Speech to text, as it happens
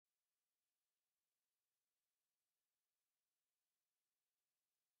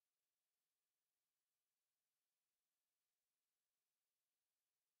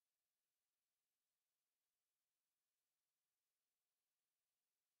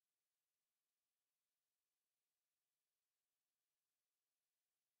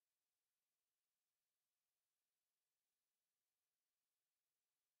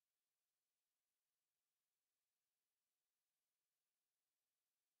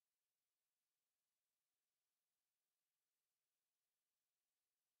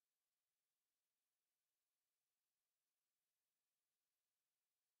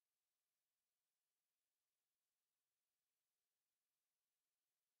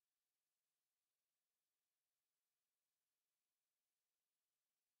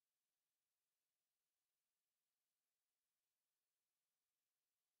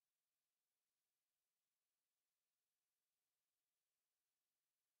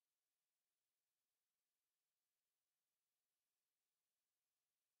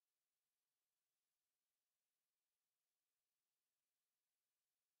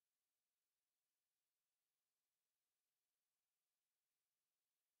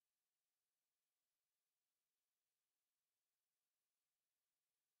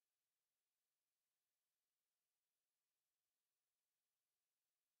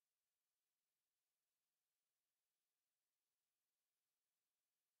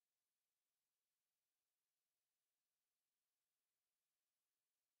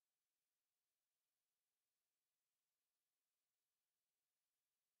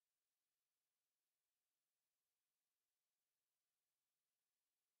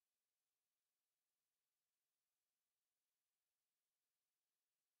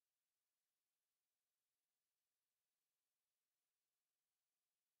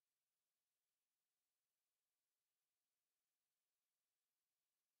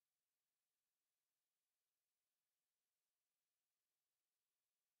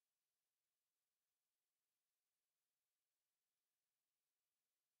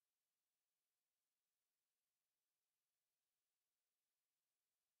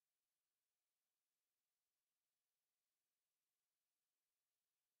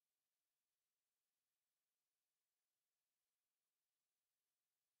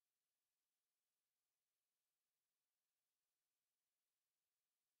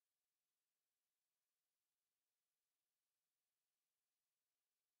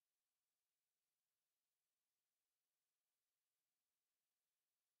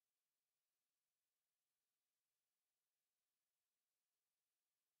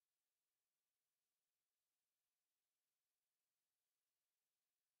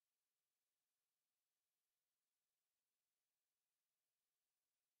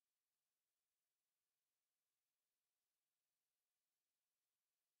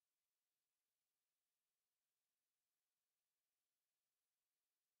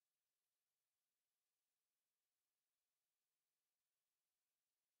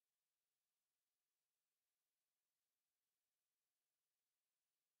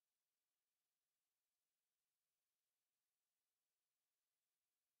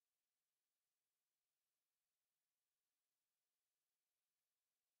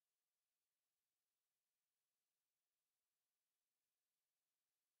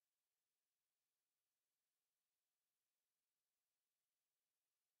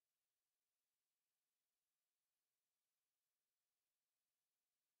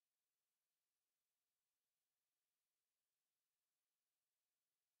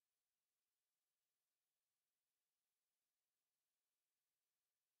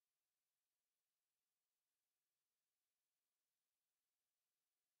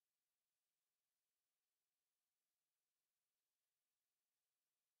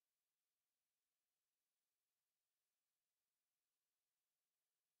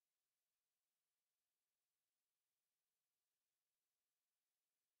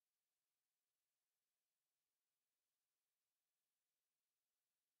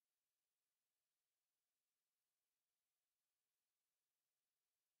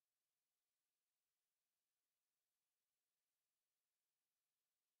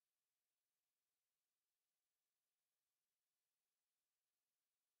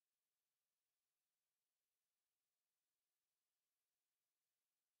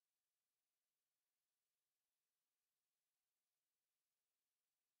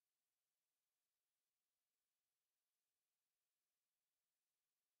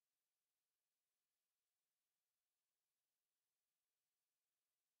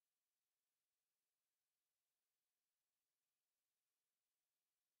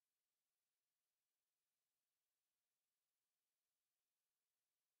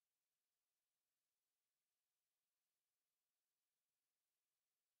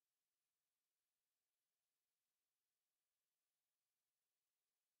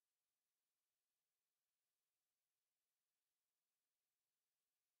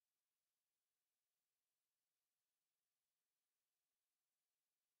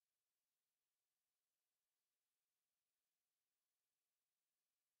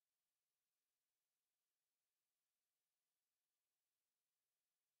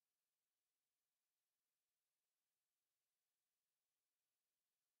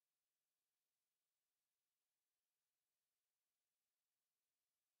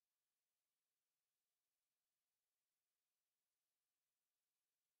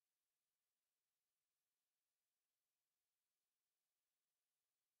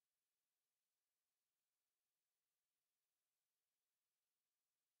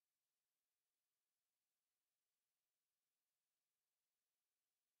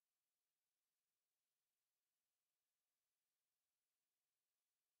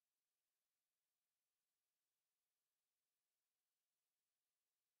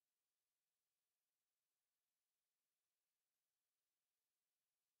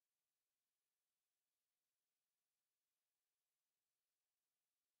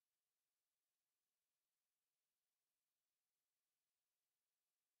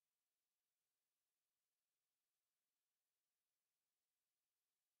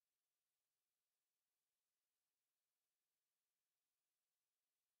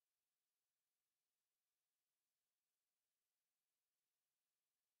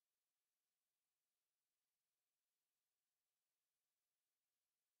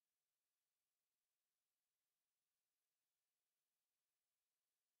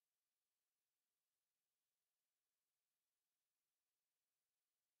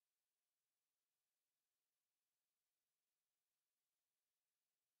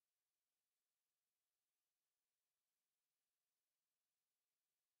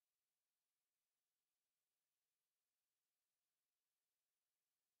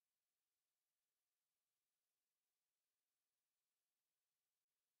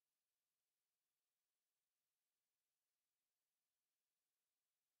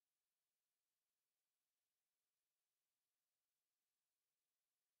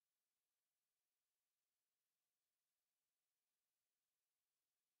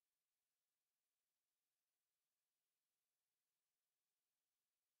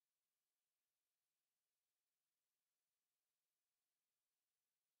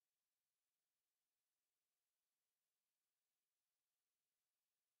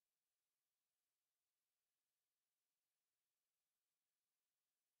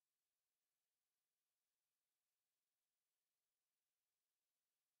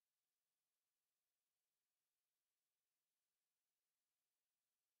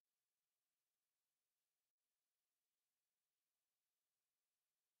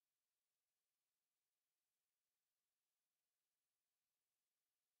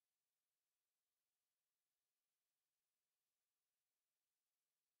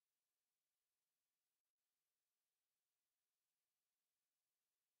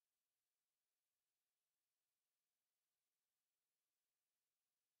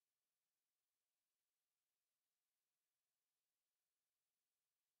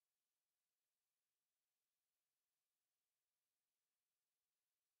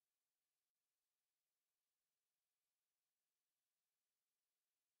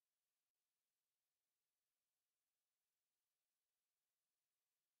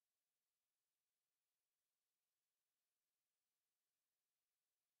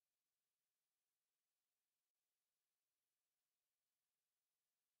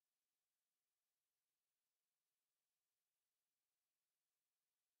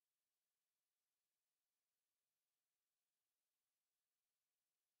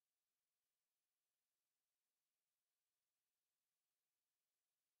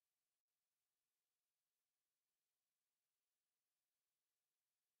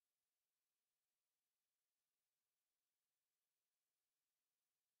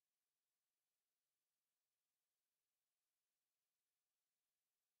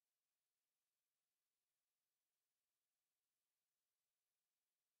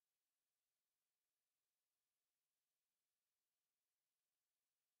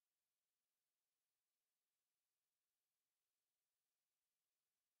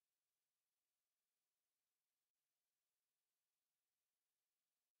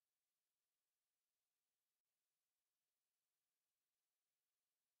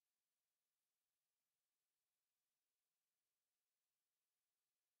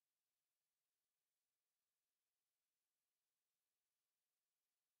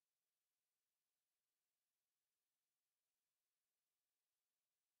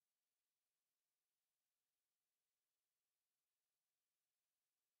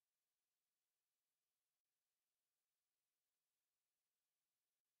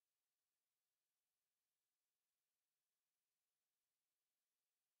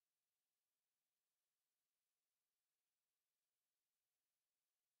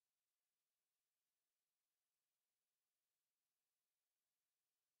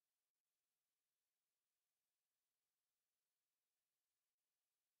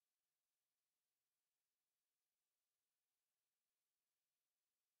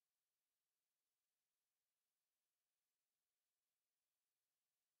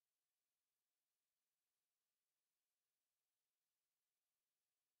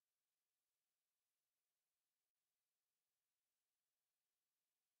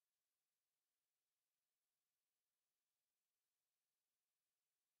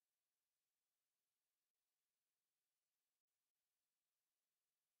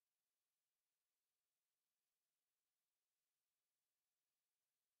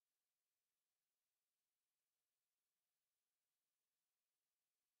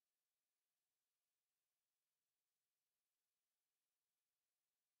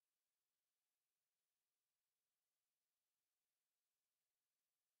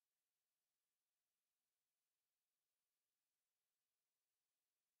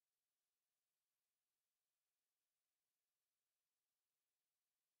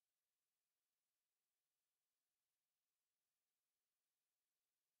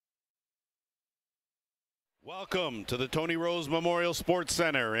Welcome to the Tony Rose Memorial Sports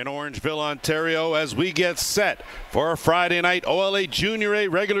Center in Orangeville, Ontario, as we get set for a Friday night OLA Junior A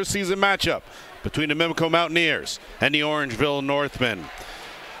regular season matchup between the Mimico Mountaineers and the Orangeville Northmen.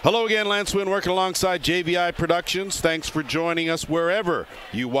 Hello again, Lance Wynn, working alongside JVI Productions. Thanks for joining us wherever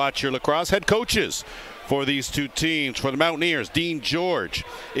you watch your lacrosse. Head coaches for these two teams. For the Mountaineers, Dean George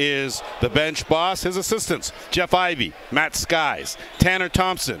is the bench boss. His assistants, Jeff Ivey, Matt Skies, Tanner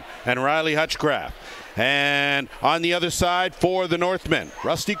Thompson, and Riley Hutchcraft. And on the other side for the Northmen,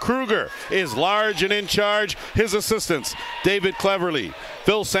 Rusty Kruger is large and in charge. His assistants, David Cleverly,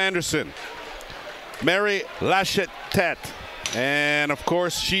 Phil Sanderson, Mary Lachetette, and of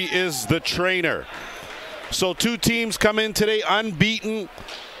course she is the trainer. So two teams come in today unbeaten.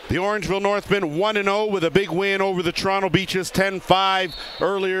 The Orangeville Northmen 1-0 with a big win over the Toronto Beaches 10-5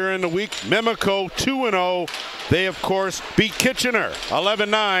 earlier in the week. Mimico 2-0. They, of course, beat Kitchener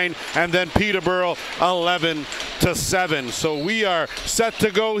 11-9 and then Peterborough 11-7. So we are set to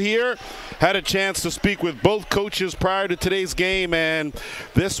go here. Had a chance to speak with both coaches prior to today's game, and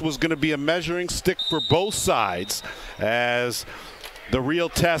this was going to be a measuring stick for both sides as the real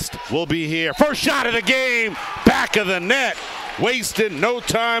test will be here. First shot of the game, back of the net. Wasted no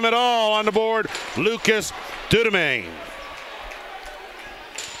time at all on the board, Lucas Dudemain.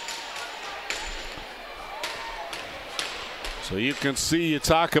 So you can see, you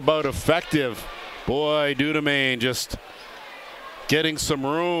talk about effective. Boy, Dudemain just getting some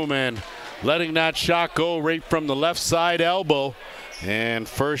room and letting that shot go right from the left side elbow. And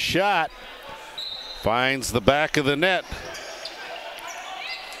first shot finds the back of the net.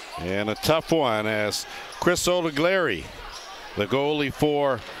 And a tough one as Chris Olaglary, the goalie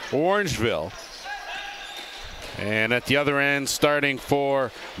for Orangeville. And at the other end, starting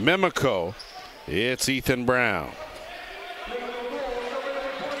for Mimico, it's Ethan Brown.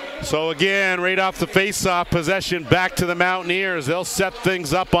 So again, right off the face-off, possession back to the Mountaineers. They'll set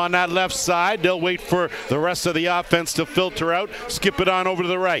things up on that left side. They'll wait for the rest of the offense to filter out. Skip it on over to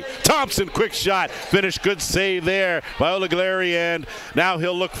the right. Thompson, quick shot. Finish, good save there by Olaglary, and now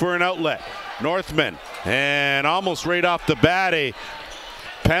he'll look for an outlet. Northmen, and almost right off the bat, a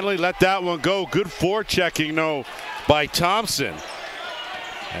penalty, let that one go. Good forechecking, though, by Thompson.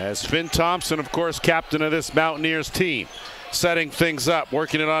 As Finn Thompson, of course, captain of this Mountaineers team. Setting things up,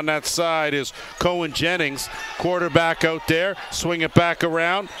 working it on that side is Cohen Jennings, quarterback out there. Swing it back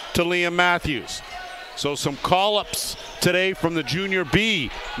around to Liam Matthews. So some call-ups today from the Junior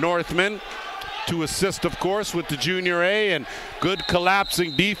B Northmen to assist, of course, with the Junior A, and good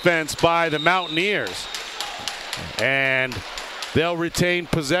collapsing defense by the Mountaineers. And they'll retain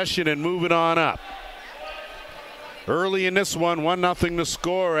possession and move it on up. Early in this one, 1-0 to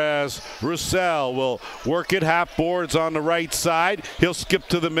score as Roussel will work it half boards on the right side. He'll skip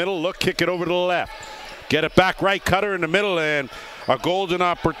to the middle, look, kick it over to the left. Get it back right, cutter in the middle, and a golden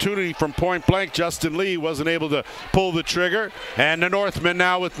opportunity from point blank. Justin Lee wasn't able to pull the trigger. And the Northmen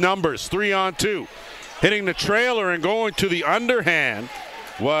now with numbers, 3-on-2. Hitting the trailer and going to the underhand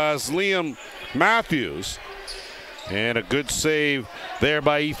was Liam Matthews. And a good save there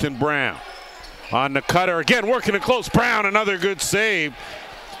by Ethan Brown. On the cutter, again working it close. Brown, another good save.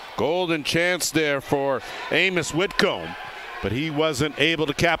 Golden chance there for Amos Whitcomb, but he wasn't able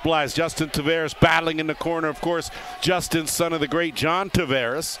to capitalize. Justin Tavares battling in the corner. Of course, Justin, son of the great John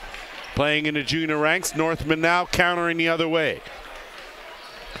Tavares, playing in the junior ranks. Northmen now countering the other way.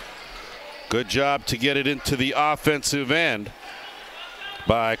 Good job to get it into the offensive end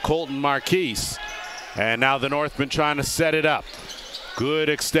by Colton Marquise. And now the Northmen trying to set it up. Good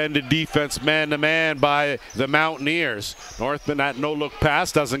extended defense, man-to-man by the Mountaineers. Northmen, that no-look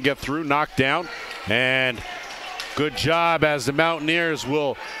pass doesn't get through, knocked down. And good job as the Mountaineers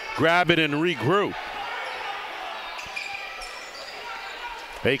will grab it and regroup.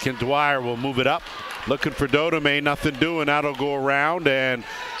 Bacon Dwyer will move it up. Looking for Dodemain, nothing doing. That'll go around and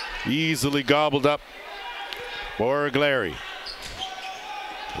easily gobbled up. Oraglary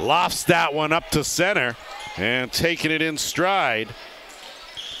lofts that one up to center, and taking it in stride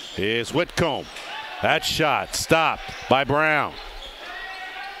is Whitcomb. That shot stopped by Brown.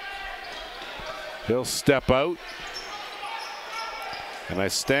 He'll step out. And I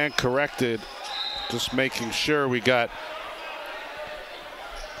stand corrected, just making sure we got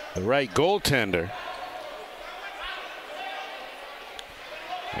the right goaltender.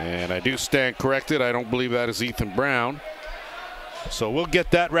 And I do stand corrected. I don't believe that is Ethan Brown. So we'll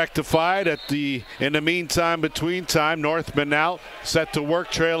get that rectified in the meantime, between time. Northmen now set to work,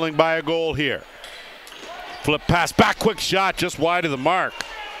 trailing by a goal here. Flip pass back, quick shot just wide of the mark.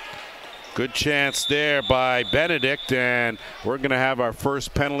 Good chance there by Benedict, and we're going to have our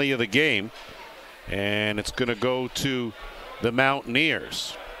first penalty of the game. And it's going to go to the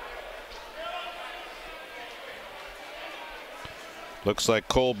Mountaineers. Looks like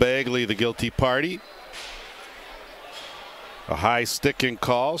Cole Bagley, the guilty party. A high sticking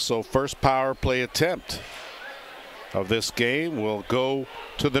call, so first power play attempt of this game will go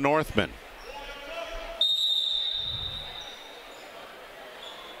to the Northmen.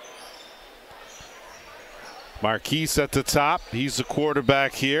 Marquise at the top. He's the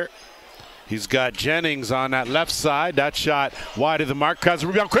quarterback here. He's got Jennings on that left side. That shot wide of the mark. Cuts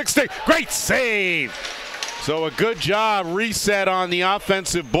rebound. Quick stick. Great save. So a good job. Reset on the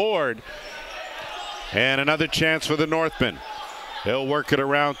offensive board. And another chance for the Northmen. They'll work it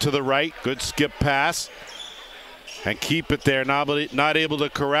around to the right. Good skip pass. And keep it there. Not able to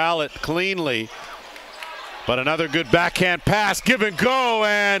corral it cleanly. But another good backhand pass, give and go,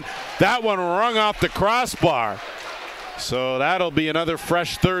 and that one rung off the crossbar. So that'll be another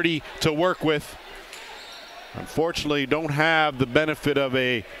fresh 30 to work with. Unfortunately, don't have the benefit of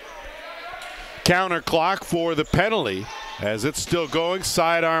a counter clock for the penalty as it's still going.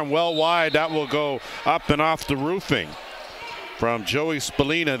 Sidearm well wide. That will go up and off the roofing from Joey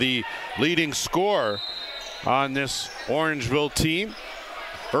Spallina, the leading scorer on this Orangeville team.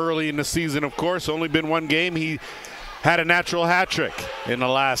 Early in the season, of course, only been one game. He had a natural hat trick in the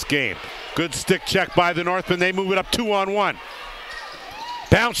last game. Good stick check by the Northmen. They move it up 2-on-1.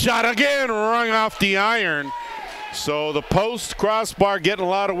 Bounce shot again, rung off the iron. So the post crossbar getting a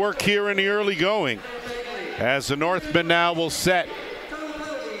lot of work here in the early going. As the Northmen now will set.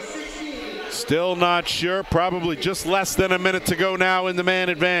 Still not sure, probably just less than a minute to go now in the man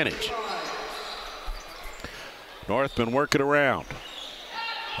advantage. Northmen work it around.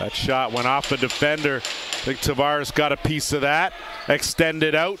 That shot went off a defender. I think Tavares got a piece of that.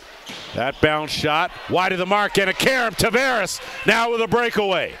 Extended out. That bounce shot wide of the mark and a carom. Tavares now with a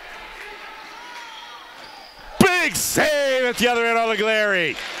breakaway. Big save at the other end of the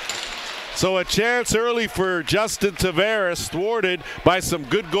Glary. So a chance early for Justin Tavares, thwarted by some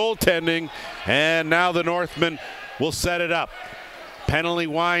good goaltending. And now the Northmen will set it up. Penalty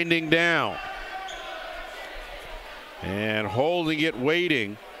winding down. And holding it,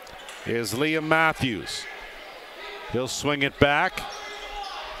 waiting, is Liam Matthews. He'll swing it back.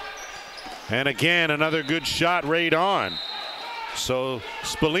 And again, another good shot right on. So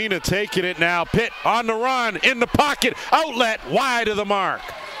Spallina taking it now. Pitt on the run, in the pocket, outlet, wide of the mark.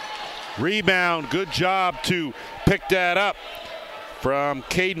 Rebound, good job to pick that up from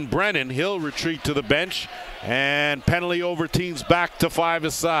Caden Brennan. He'll retreat to the bench. And penalty over, teams back to 5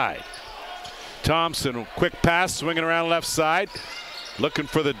 aside. Thompson, quick pass, swinging around left side. Looking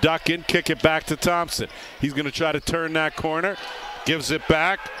for the duck in, kick it back to Thompson. He's going to try to turn that corner. Gives it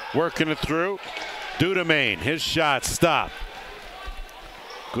back, working it through. Dudemain, his shot stopped.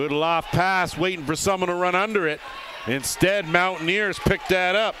 Good loft pass, waiting for someone to run under it. Instead, Mountaineers pick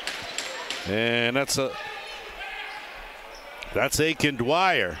that up. And that's Aiken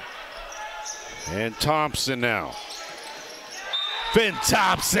Dwyer. And Thompson now. Finn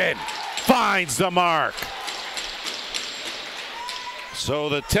Thompson finds the mark. So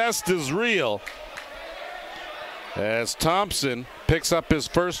the test is real as Thompson picks up his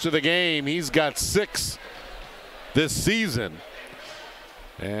first of the game. He's got 6 this season.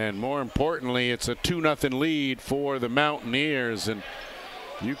 And more importantly, it's a 2-0 lead for the Mountaineers. And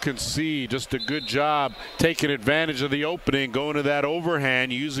you can see just a good job taking advantage of the opening, going to that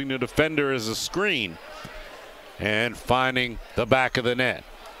overhand, using the defender as a screen, and finding the back of the net.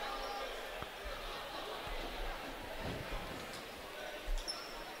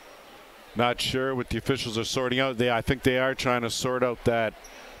 Not sure what the officials are sorting out. I think they are trying to sort out that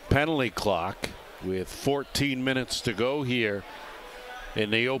penalty clock with 14 minutes to go here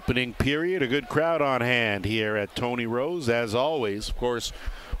in the opening period. A good crowd on hand here at Tony Rose, as always. Of course,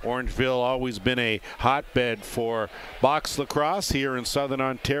 Orangeville always been a hotbed for box lacrosse here in Southern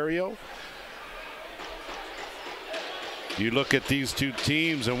Ontario. You look at these two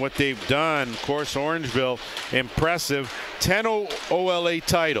teams and what they've done. Of course, Orangeville, impressive. 10 OLA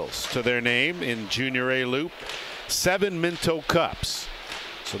titles to their name in Junior A Loop. 7 Minto Cups.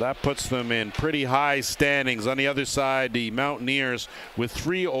 So that puts them in pretty high standings. On the other side, the Mountaineers with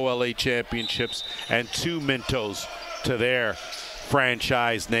 3 OLA championships and 2 Mintos to their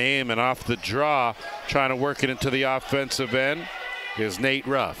franchise name. And off the draw, trying to work it into the offensive end, is Nate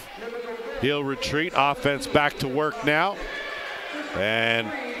Ruff. He'll retreat. Offense back to work now. And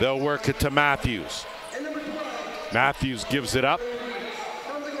they'll work it to Matthews. Matthews gives it up.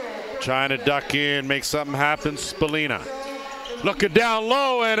 Trying to duck in, make something happen. Spallina looking down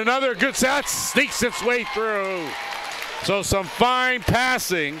low, and another good shot sneaks its way through. So some fine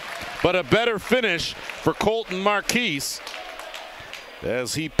passing but a better finish for Colton Marquise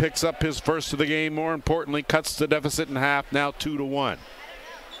as he picks up his first of the game. More importantly, cuts the deficit in half, now 2-1.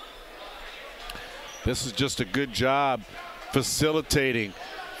 This is just a good job facilitating,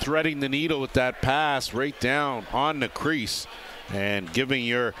 threading the needle with that pass right down on the crease and giving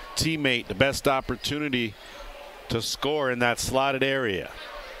your teammate the best opportunity to score in that slotted area.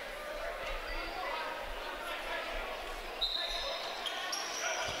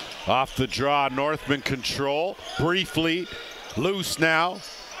 Off the draw, Northmen control, briefly, loose now.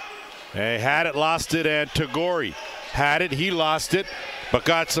 They had it, lost it, and Tagore had it, he lost it, but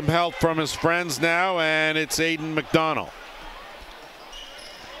got some help from his friends now, and it's Aiden McDonald.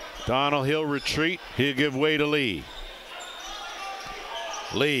 Donald, he'll retreat, he'll give way to Lee.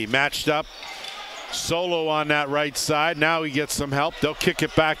 Lee matched up, solo on that right side, now he gets some help, they'll kick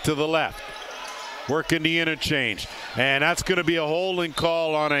it back to the left. Working the interchange, and that's going to be a holding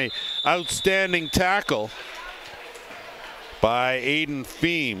call on a outstanding tackle by Aiden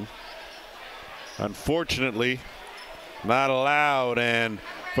Feem. Unfortunately, not allowed, and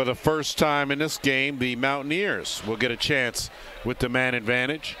for the first time in this game, the Mountaineers will get a chance with the man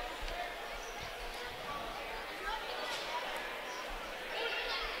advantage.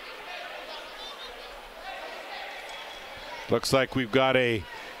 Looks like we've got a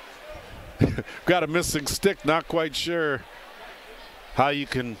missing stick. Not quite sure how you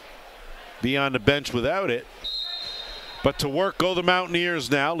can be on the bench without it. But to work go the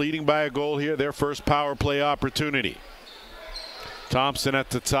Mountaineers now, leading by a goal here, their first power play opportunity. Thompson at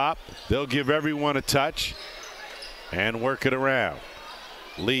the top. They'll give everyone a touch and work it around.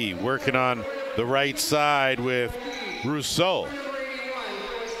 Lee working on the right side with Rousseau.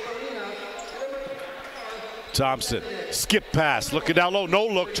 Thompson, skip pass, looking down low, no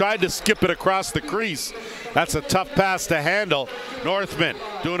look, tried to skip it across the crease. That's a tough pass to handle. Northmen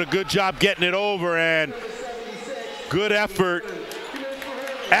doing a good job getting it over, and good effort,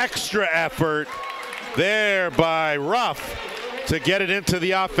 extra effort there by Ruff to get it into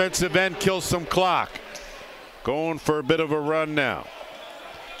the offensive end, kill some clock. Going for a bit of a run now.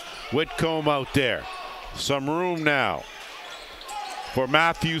 Whitcomb out there. Some room now for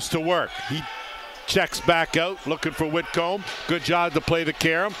Matthews to work. He checks back out, looking for Whitcomb. Good job to play the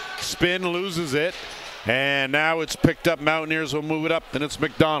carom. Spin, loses it. And now it's picked up. Mountaineers will move it up, and it's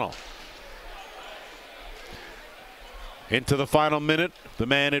McDonald. Into the final minute, the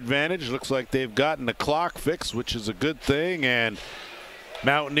man advantage. Looks like they've gotten the clock fixed, which is a good thing. And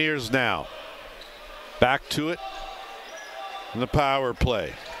Mountaineers now back to it in the power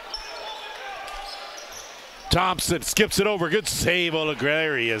play. Thompson skips it over. Good save,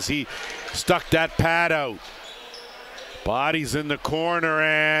 Olegreri, as he stuck that pad out. Bodies in the corner,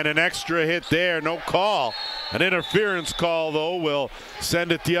 and an extra hit there. No call. An interference call, though, will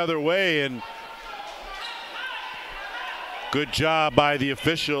send it the other way. And good job by the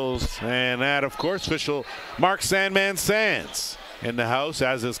officials. And that, of course, official Mark Sandman Sands in the house,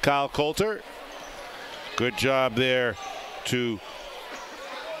 as is Kyle Coulter. Good job there to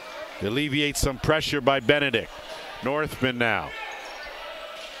alleviate some pressure by Benedict. Northmen now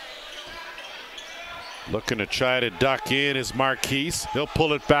looking to try to duck in is Marquise. He'll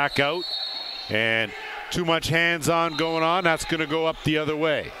pull it back out, and too much hands-on going on. That's going to go up the other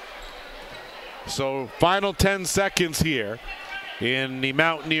way. So final 10 seconds here in the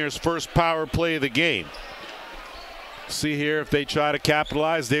Mountaineers' first power play of the game. See here if they try to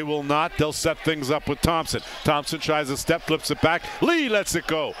capitalize. They will not. They'll set things up with Thompson. Thompson tries a step, flips it back. Lee lets it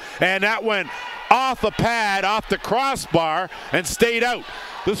go. And that went off a pad, off the crossbar, and stayed out.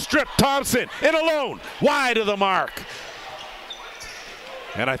 The strip, Thompson in alone, wide of the mark.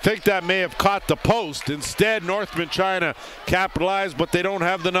 And I think that may have caught the post. Instead, Northmen trying to capitalize, but they don't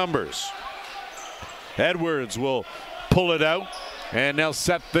have the numbers. Edwards will pull it out, and they'll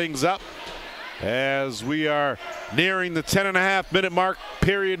set things up as we are nearing the 10.5-minute mark,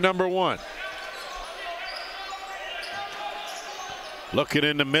 period number 1. Looking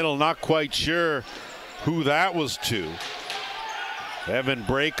in the middle, not quite sure who that was to. Evan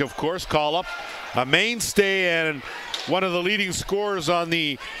Brake, of course, call up a mainstay and one of the leading scorers on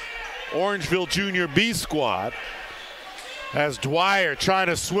the Orangeville Junior B squad. As Dwyer trying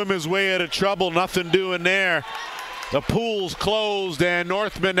to swim his way out of trouble, nothing doing there. The pool's closed, and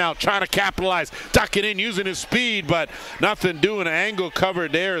Northmen now trying to capitalize, ducking in, using his speed, but nothing doing. Angle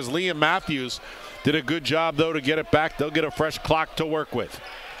covered there as Liam Matthews did a good job, though, to get it back. They'll get a fresh clock to work with.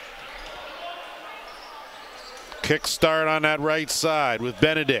 Kick start on that right side with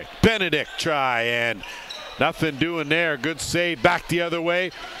Benedict. Benedict try, and nothing doing there. Good save. Back the other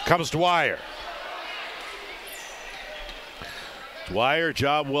way comes Dwyer. Dwyer,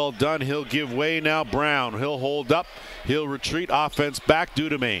 job well done. He'll give way now. Brown, he'll hold up. He'll retreat. Offense back.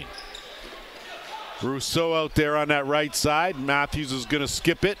 Dudomain. Rousseau out there on that right side. Matthews is going to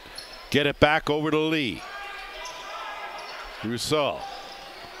skip it. Get it back over to Lee. Rousseau.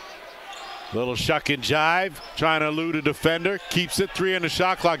 Little shuck and jive. Trying to elude a defender. Keeps it. 3 on the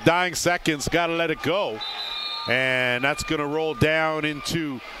shot clock. Dying seconds. Got to let it go. And that's going to roll down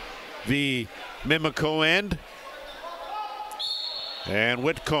into the Mimico end. And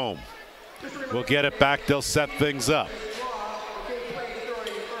Whitcomb will get it back. They'll set things up.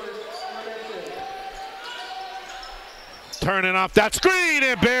 Turning off that screen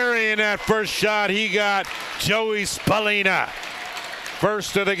and burying that first shot. He got Joey Spallina.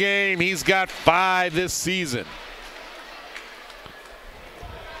 First of the game. He's got 5 this season.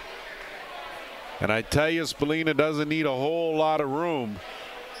 And I tell you, Spallina doesn't need a whole lot of room.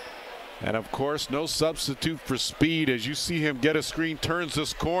 And of course, no substitute for speed. As you see him get a screen, turns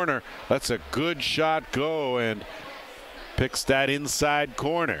this corner. That's a good shot go and picks that inside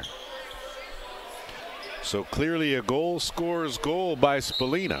corner. So clearly a goal scorer's goal by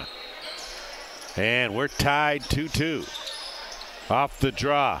Spallina. And we're tied 2-2. Off the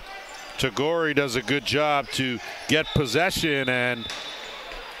draw. Tagore does a good job to get possession, and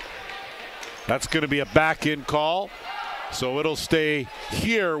that's going to be a back-in call. So it'll stay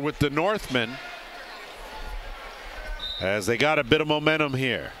here with the Northmen as they got a bit of momentum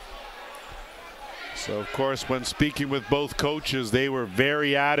here. So of course, when speaking with both coaches, they were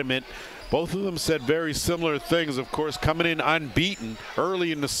very adamant. Both of them said very similar things. Of course, coming in unbeaten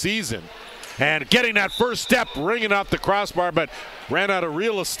early in the season and getting that first step, ringing out the crossbar, but ran out of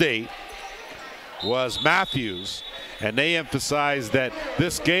real estate was Matthews. And they emphasized that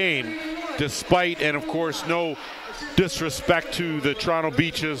this game, despite, and of course, no disrespect to the Toronto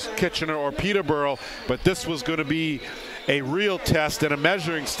Beaches, Kitchener, or Peterborough, but this was going to be a real test and a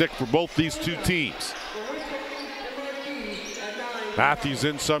measuring stick for both these two teams. Matthews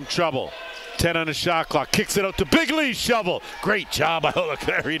in some trouble. 10 on the shot clock. Kicks it out to Big Lee Shovel. Great job by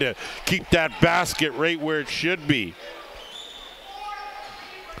Olakari to keep that basket right where it should be.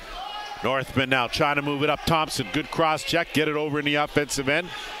 Northmen now trying to move it up. Thompson, good cross check. Get it over in the offensive end.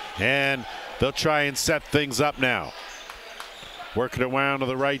 And they'll try and set things up now. Working around to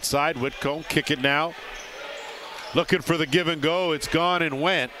the right side. Whitcomb, kick it now. Looking for the give and go. It's gone and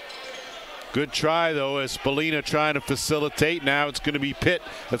went. Good try, though, as Spallina trying to facilitate. Now it's going to be Pitt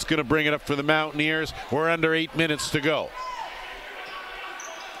that's going to bring it up for the Mountaineers. We're under 8 minutes to go.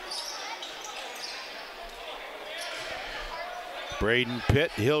 Braden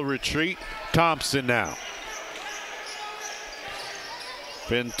Pitt, he'll retreat. Thompson now.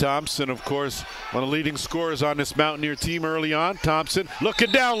 Ben Thompson, of course, one of the leading scorers on this Mountaineer team early on. Thompson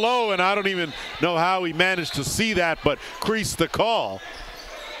looking down low, and I don't even know how he managed to see that, but creased the call.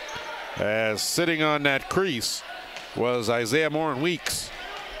 As sitting on that crease was Isaiah Morin Weeks.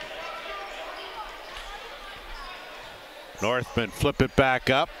 Northmen flip it back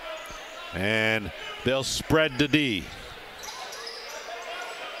up, and they'll spread to D.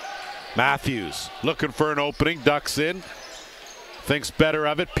 Matthews looking for an opening, ducks in, thinks better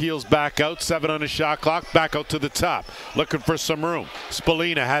of it, peels back out. 7 on the shot clock, back out to the top, looking for some room.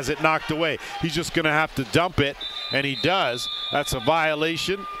 Spallina has it knocked away. He's just going to have to dump it, and he does. That's a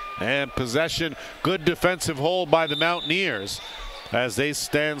violation. And possession, good defensive hold by the Mountaineers as they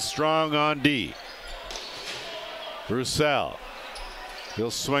stand strong on D. Roussel,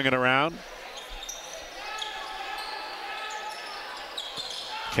 he'll swing it around.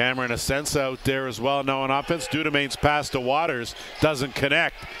 Cameron Ascensa out there as well now on offense. Dudomain's pass to Waters doesn't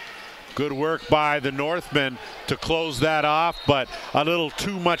connect. Good work by the Northmen to close that off, but a little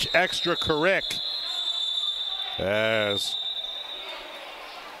too much extra correct as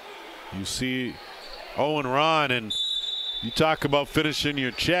you see Owen Ron, and you talk about finishing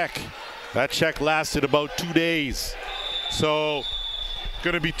your check. That check lasted about 2 days. So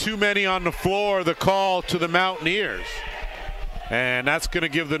going to be too many on the floor, the call to the Mountaineers. And that's going to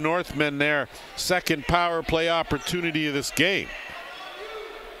give the Northmen their second power play opportunity of this game.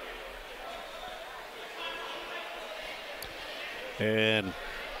 And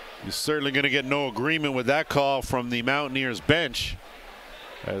you're certainly going to get no agreement with that call from the Mountaineers bench,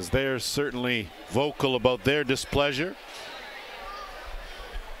 as they're certainly vocal about their displeasure.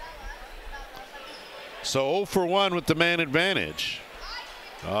 So 0 for 1 with the man advantage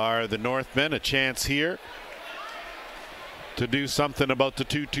are the Northmen. A chance here to do something about the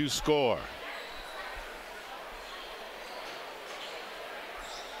 2-2 score.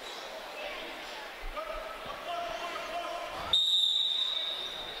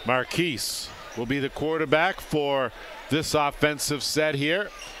 Marquise will be the quarterback for this offensive set here.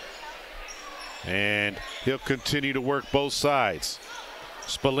 And he'll continue to work both sides.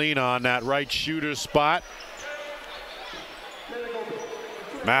 Spallina on that right shooter spot.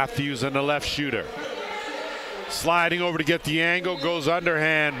 Matthews on the left shooter. Sliding over to get the angle, goes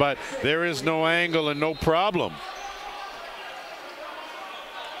underhand, but there is no angle and no problem.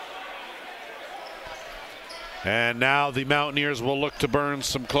 And now the Mountaineers will look to burn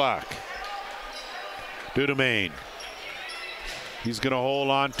some clock. Dudemain. He's going to hold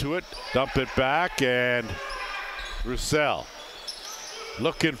on to it, dump it back, and Roussel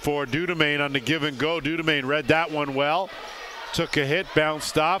looking for Dudemain on the give and go. Dudemain read that one well. Took a hit,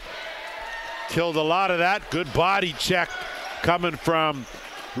 bounced off, killed a lot of that. Good body check coming from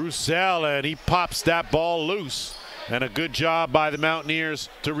Roussel, and he pops that ball loose. And a good job by the Mountaineers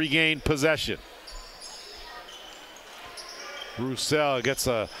to regain possession. Roussel gets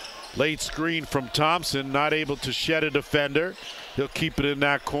a late screen from Thompson, not able to shed a defender. He'll keep it in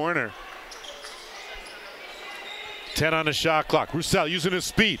that corner. 10 on the shot clock. Roussel using his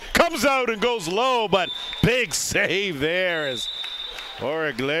speed. Comes out and goes low, but big save there as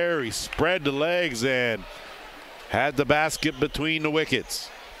Orangeville spread the legs and had the basket between the wickets.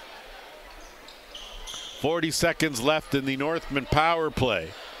 40 seconds left in the Northmen power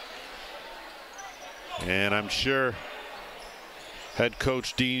play. And I'm sure head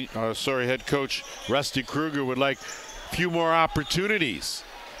coach Rusty Kruger would like a few more opportunities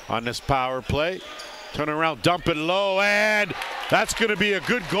on this power play. Turn around, dump it low, and that's going to be a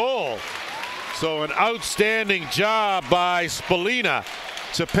good goal. So an outstanding job by Spallina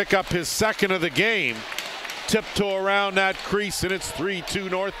to pick up his second of the game. Tiptoe around that crease, and it's 3-2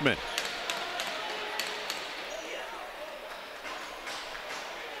 Northmen.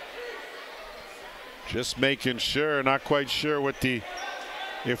 Just making sure, not quite sure what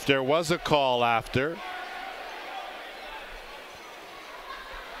if there was a call after.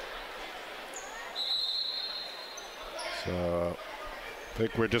 So I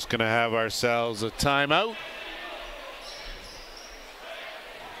think we're just going to have ourselves a timeout.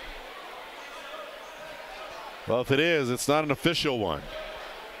 Well, if it is, it's not an official one.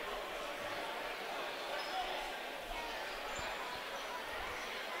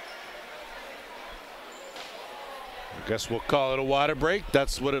 I guess we'll call it a water break.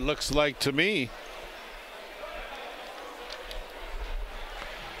 That's what it looks like to me.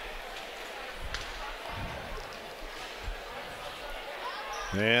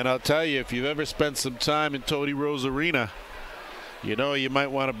 And I'll tell you, if you've ever spent some time in Tony Rose Arena, you know you might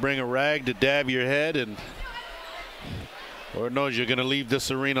want to bring a rag to dab your head, and Lord knows you're going to leave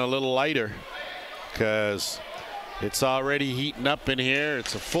this arena a little lighter because it's already heating up in here.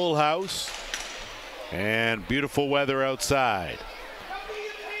 It's a full house and beautiful weather outside.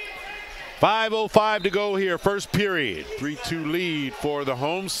 5:05 to go here, first period. 3-2 lead for the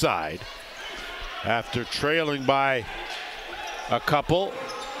home side after trailing by a couple.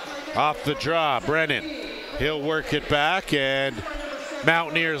 Off the draw, Brennan. He'll work it back, and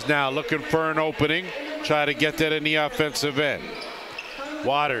Mountaineers now looking for an opening. Try to get that in the offensive end.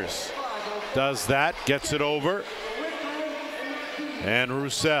 Waters does that, gets it over. And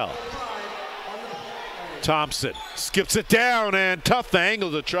Roussel. Thompson skips it down, and tough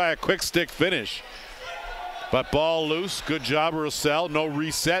angle to try a quick stick finish. But ball loose, good job Roussel, no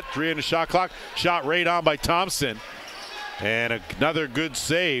reset, 3 in the shot clock. Shot right on by Thompson. And another good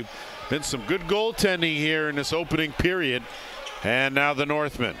save. Been some good goaltending here in this opening period. And now the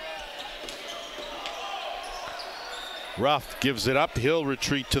Northmen. Ruff gives it up. He'll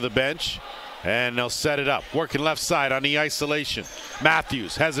retreat to the bench. And they'll set it up. Working left side on the isolation.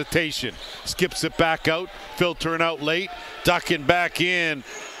 Matthews, hesitation. Skips it back out. Filtering out late. Ducking back in.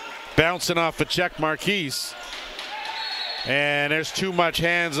 Bouncing off a check Marquise. And there's too much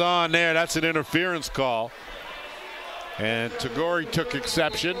hands on there. That's an interference call. And Tagore took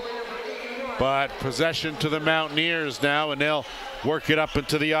exception, but possession to the Mountaineers now, and they'll work it up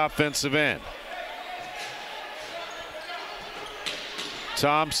into the offensive end.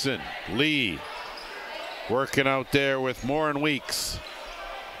 Thompson, Lee, working out there with Morin Weeks.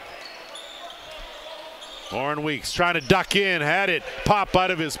 Morin Weeks trying to duck in, had it pop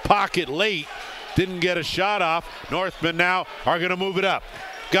out of his pocket late, didn't get a shot off. Northmen now are going to move it up.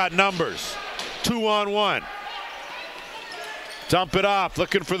 Got numbers, 2-on-1. Dump it off,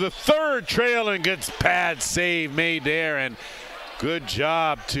 looking for the third, trailing, gets pad save made there, and good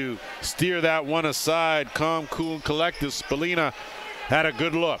job to steer that one aside. Calm, cool, and collected. Spallina had a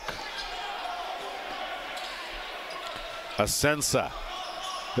good look. Asensa,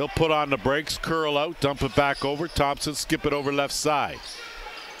 he'll put on the brakes, curl out, dump it back over. Thompson skip it over left side.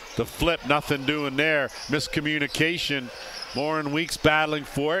 The flip, nothing doing there. Miscommunication. Morin Weeks battling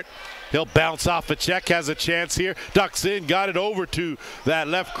for it. He'll bounce off a check, has a chance here. Ducks in, got it over to that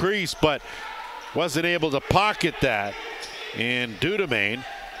left crease, but wasn't able to pocket that in Dudemain.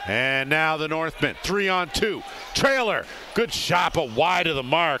 And now the Northmen, 3-on-2. Trailer, good shot, but wide of the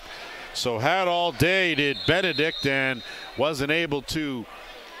mark. So had all day did Benedict and wasn't able to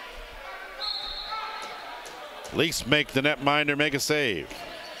at least make the netminder make a save.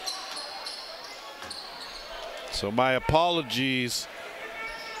 So my apologies,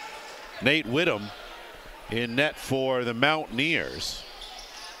 Nate Whittam in net for the Mountaineers.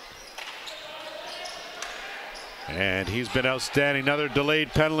 And he's been outstanding. Another delayed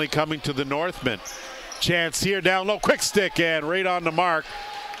penalty coming to the Northmen. Chance here down low, quick stick and right on the mark.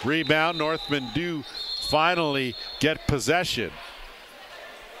 Rebound, Northmen do finally get possession.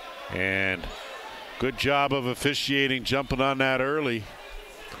 And good job of officiating, jumping on that early.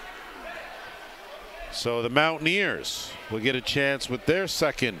 So the Mountaineers will get a chance with their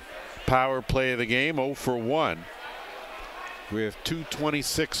second power play of the game, 0 for 1. With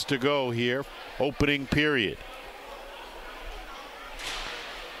 2:26 to go here, opening period.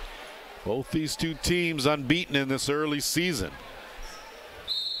 Both these two teams unbeaten in this early season.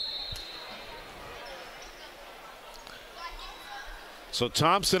 So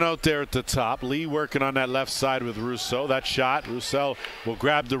Thompson out there at the top. Lee working on that left side with Rousseau. That shot, Roussel will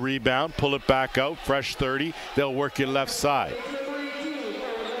grab the rebound, pull it back out, fresh 30. They'll work it left side.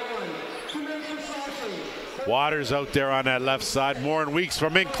 Waters out there on that left side. Morin Weeks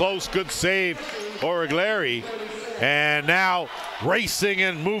from in close, good save, Orangeville. And now racing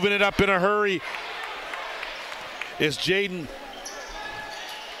and moving it up in a hurry is Jaden.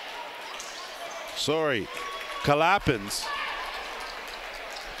 Kalapins.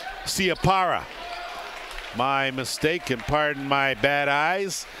 Siapara. My mistake, and pardon my bad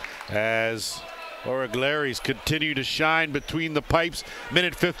eyes, as Orangeville's continue to shine between the pipes.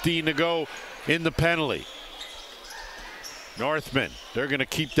 Minute 15 to go in the penalty. Northmen, they're going to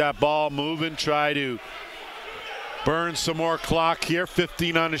keep that ball moving, try to burn some more clock here.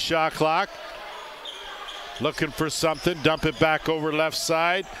 15 on the shot clock. Looking for something, dump it back over left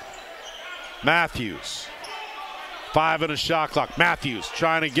side. Matthews. 5 on the shot clock. Matthews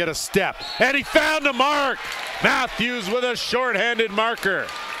trying to get a step, and he found the mark. Matthews with a short-handed marker.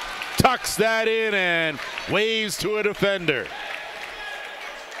 Tucks that in and waves to a defender.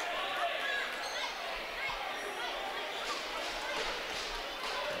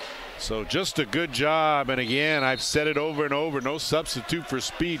 So just a good job, and again, I've said it over and over, no substitute for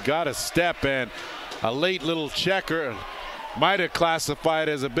speed. Got a step and a late little checker. Might have classified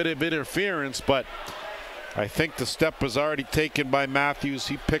as a bit of interference, but I think the step was already taken by Matthews.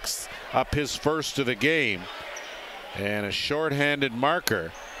 He picks up his first of the game, and a short-handed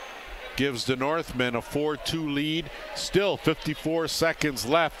marker gives the Northmen a 4-2 lead. Still 54 seconds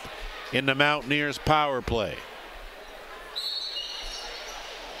left in the Mountaineers power play.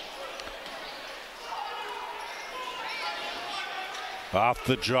 Off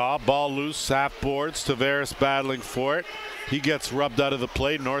the draw, ball loose, half boards. Tavares battling for it. He gets rubbed out of the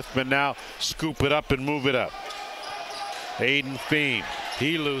play. Northmen now scoop it up and move it up. Aiden Feem,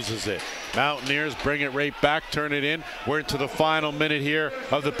 he loses it. Mountaineers bring it right back, turn it in. We're into the final minute here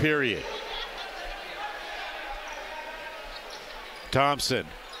of the period. Thompson,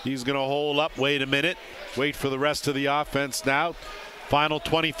 he's going to hold up. Wait a minute. Wait for the rest of the offense now. Final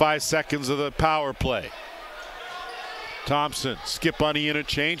 25 seconds of the power play. Thompson, skip on the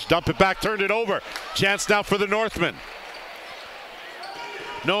interchange, dump it back, turned it over. Chance now for the Northmen.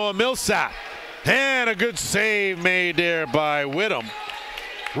 Noah Millsap, and a good save made there by Whittam.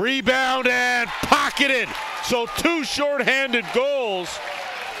 Rebound and pocketed. So 2 short-handed goals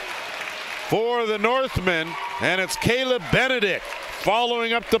for the Northmen, and it's Caleb Benedict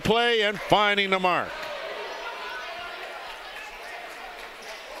following up the play and finding the mark.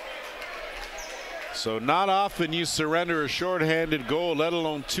 So not often you surrender a short-handed goal, let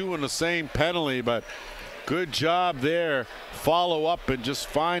alone 2 in the same penalty, but good job there. Follow up and just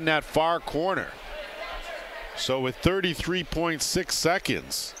find that far corner. So with 33.6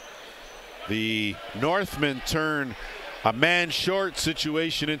 seconds, the Northmen turn a man short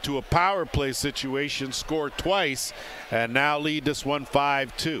situation into a power play situation, score twice, and now lead this one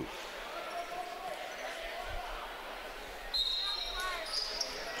 5-2.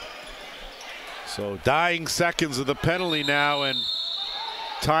 So dying seconds of the penalty now, and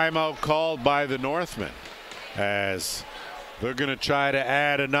timeout called by the Northmen as they're going to try to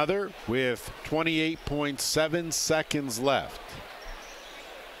add another with 28.7 seconds left.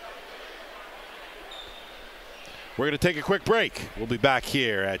 We're going to take a quick break. We'll be back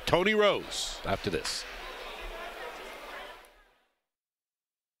here at Tony Rose after this.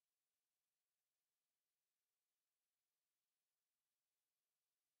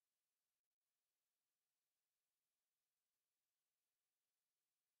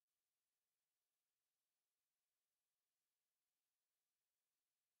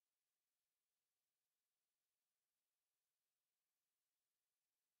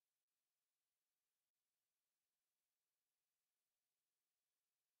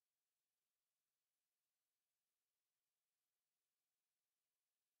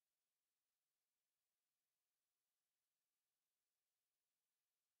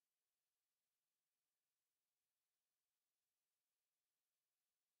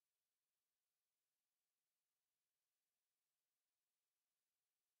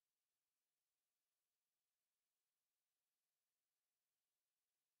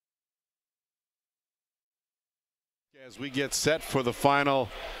 As we get set for the final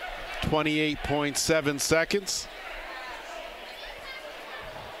 28.7 seconds.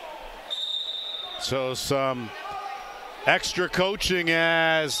 So some extra coaching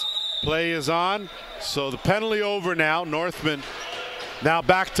as play is on. So the penalty over now. Northmen now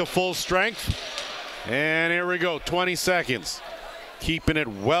back to full strength. And here we go, 20 seconds. Keeping it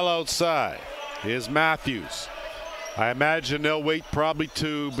well outside is Matthews. I imagine they'll wait probably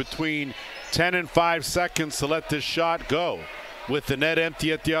to between 10 and 5 seconds to let this shot go with the net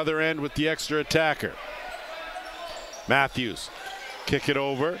empty at the other end with the extra attacker. Matthews, kick it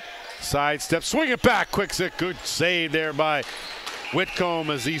over, sidestep, swing it back, quick set, good save there by Whitcomb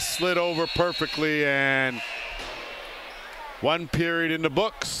as he slid over perfectly, and one period in the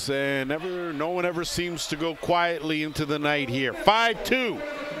books, and no one ever seems to go quietly into the night here. 5-2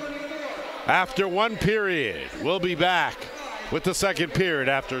 after one period. We'll be back with the second period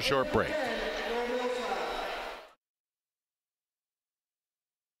after a short break.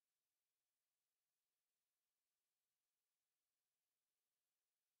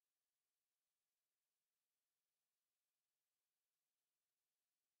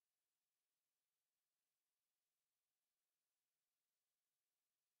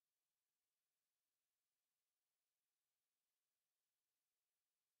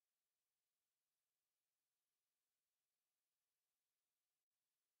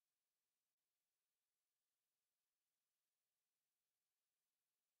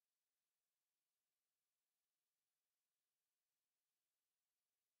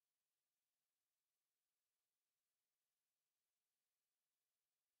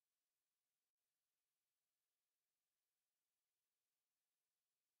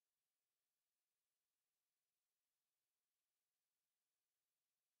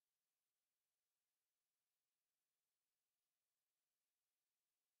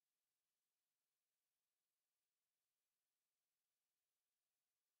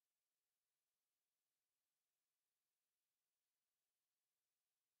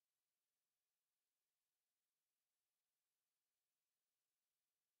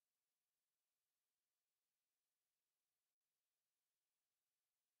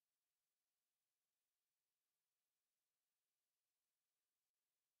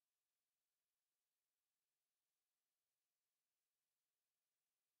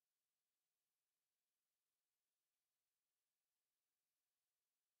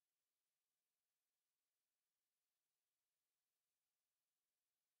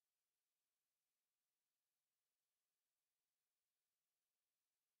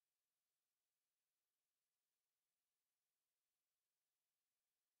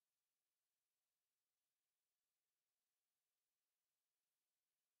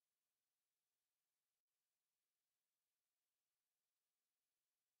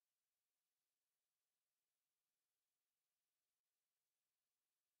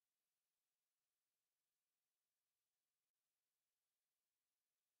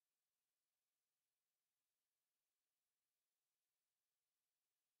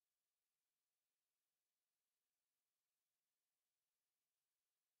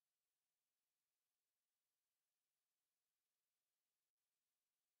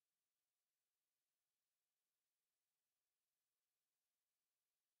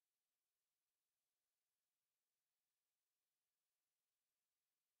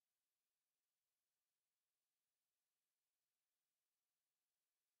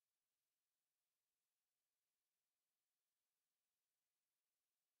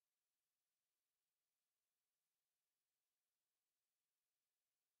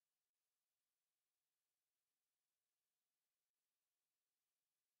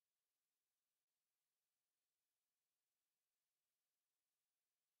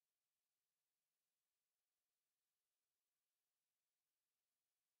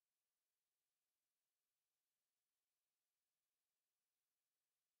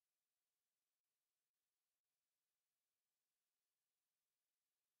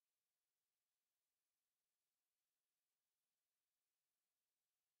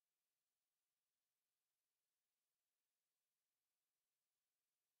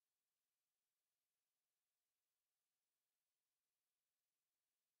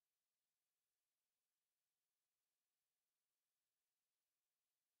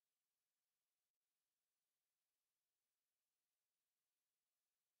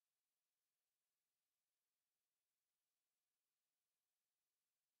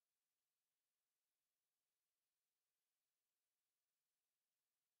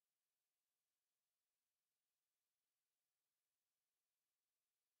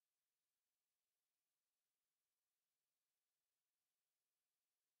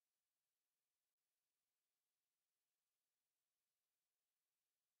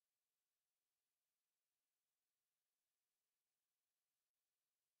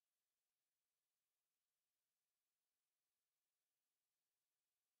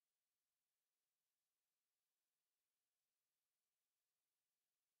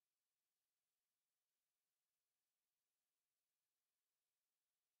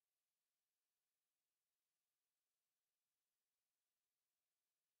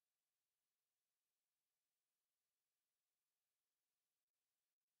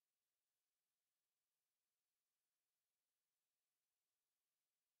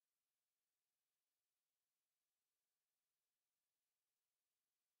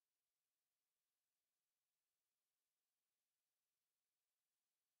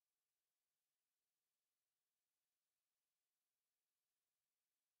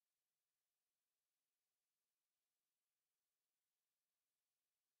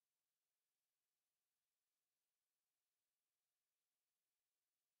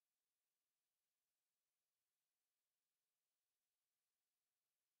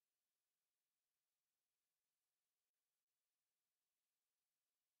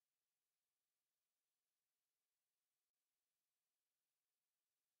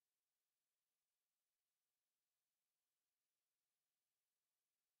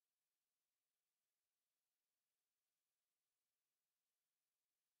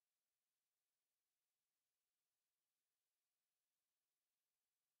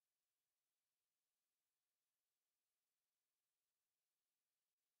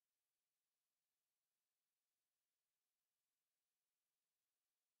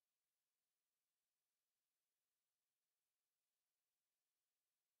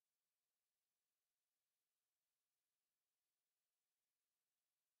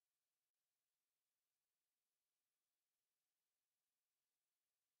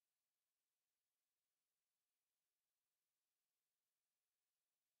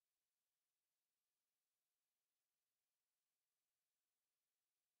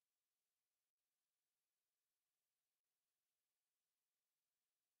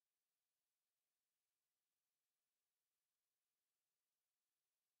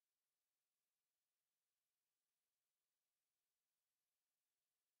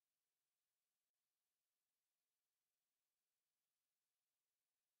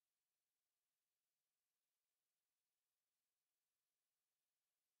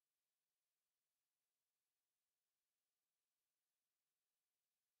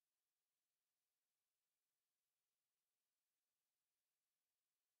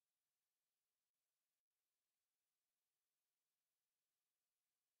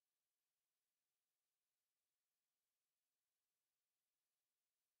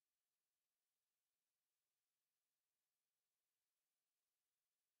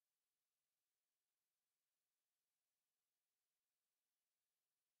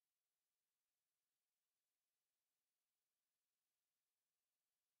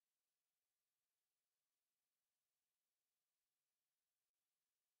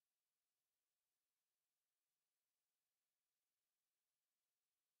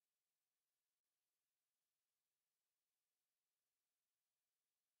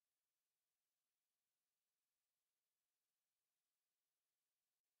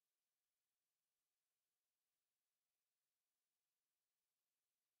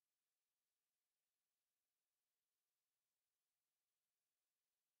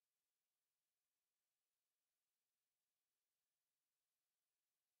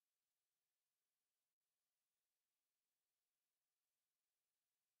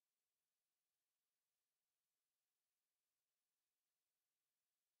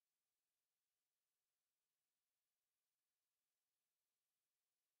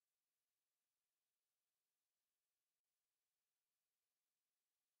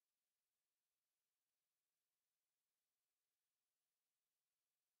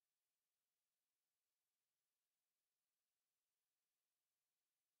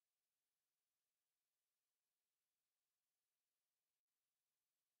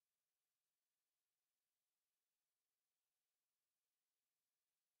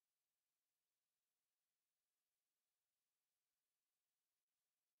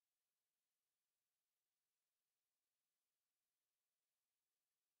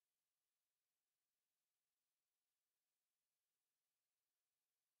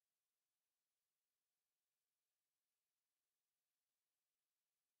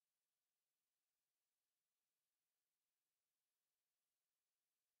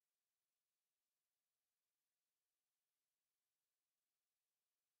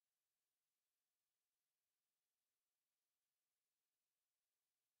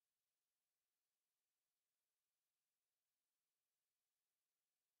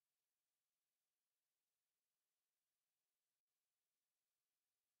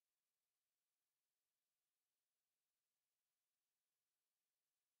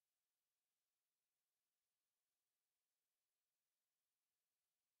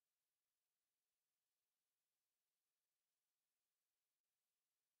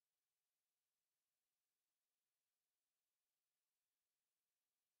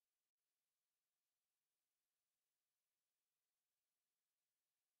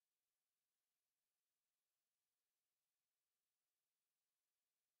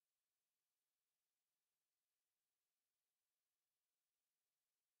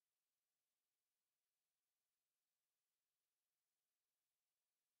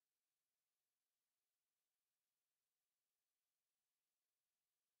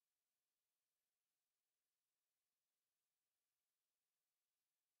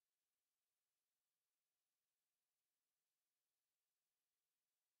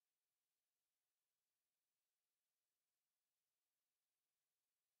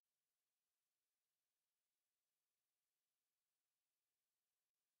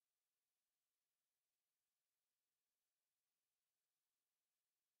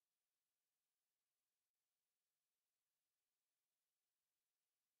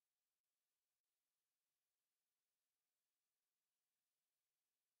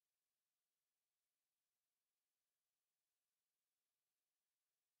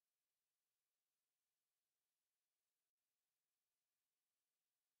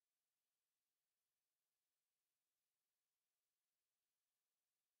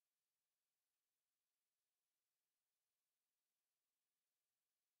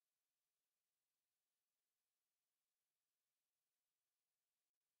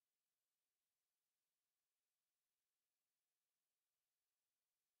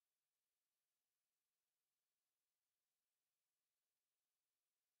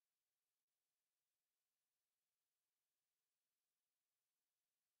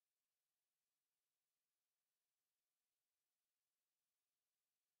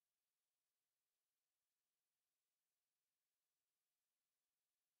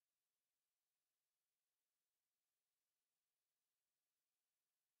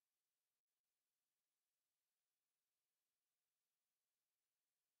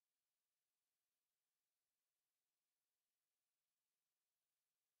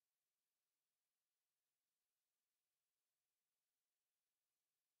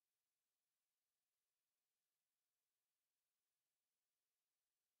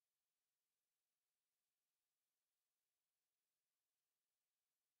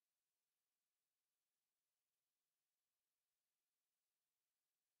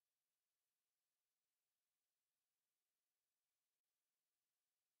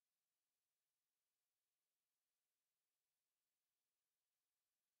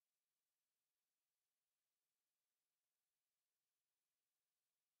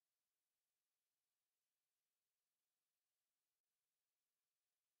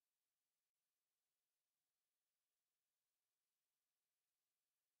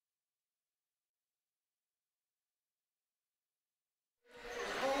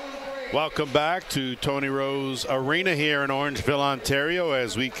 Welcome back to Tony Rose Arena here in Orangeville, Ontario,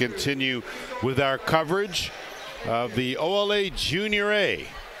 as we continue with our coverage of the OLA Junior A.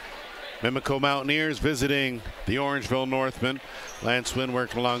 Mimico Mountaineers visiting the Orangeville Northmen. Lance Wynn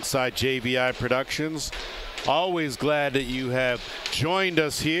working alongside JVI Productions. Always glad that you have joined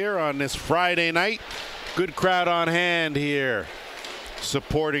us here on this Friday night. Good crowd on hand here,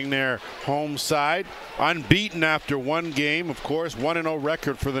 supporting their home side. Unbeaten after one game, of course, 1-0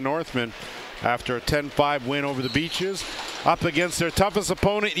 record for the Northmen after a 10-5 win over the Beaches, up against their toughest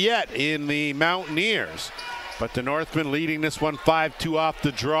opponent yet in the Mountaineers. But the Northmen leading this one 5-2 off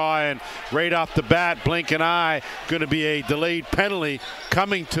the draw, and right off the bat, blink an eye, going to be a delayed penalty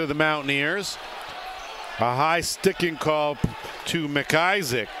coming to the Mountaineers. A high sticking call to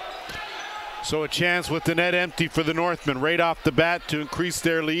McIsaac. So a chance with the net empty for the Northmen right off the bat to increase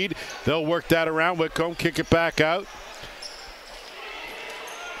their lead. They'll work that around. Whitcomb kick it back out.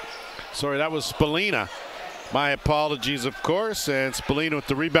 Sorry, that was Spallina. My apologies, of course. And Spallina with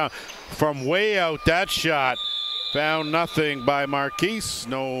the rebound from way out. That shot found nothing by Marquise.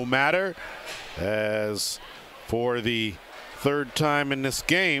 No matter, as for the third time in this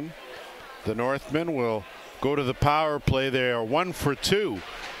game, the Northmen will go to the power play. They are 1 for 2.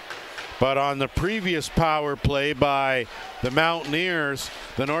 But on the previous power play by the Mountaineers,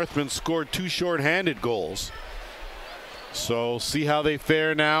 the Northmen scored 2 short-handed goals. So see how they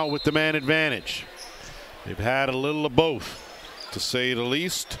fare now with the man advantage. They've had a little of both, to say the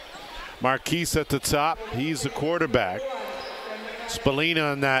least. Marquise at the top, he's the quarterback.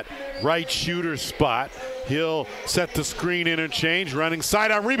 Spallina on that right shooter spot. He'll set the screen interchange, running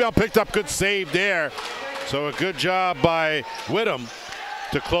side-on rebound, picked up, good save there. So a good job by Whitcomb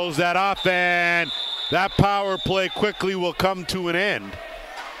to close that off, and that power play quickly will come to an end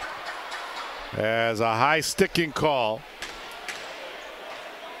as a high sticking call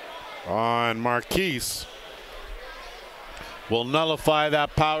on Marquise will nullify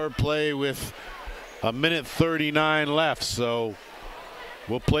that power play with a minute 39 left. So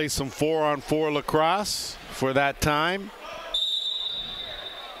we'll play some 4-on-4 lacrosse for that time.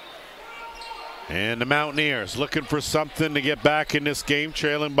 And the Mountaineers looking for something to get back in this game,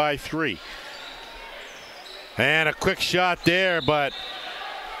 trailing by 3. And a quick shot there, but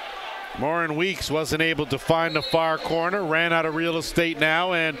Morin Weeks wasn't able to find the far corner, ran out of real estate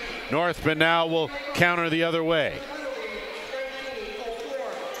now, and Northmen now will counter the other way.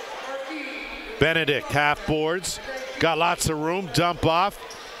 Benedict half boards, got lots of room, dump off,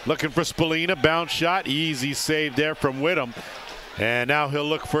 looking for Spallina, bounce shot, easy save there from Whitcomb. And now he'll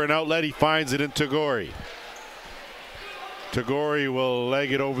look for an outlet. He finds it in Tagori. Tagori will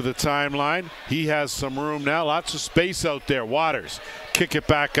leg it over the timeline. He has some room now. Lots of space out there. Waters kick it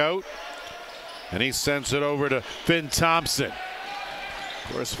back out. And he sends it over to Finn Thompson.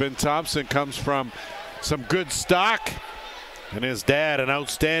 Of course, Finn Thompson comes from some good stock. And his dad, an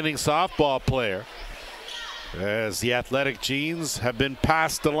outstanding softball player, as the athletic genes have been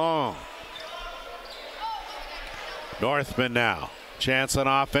passed along. Northmen now, chance on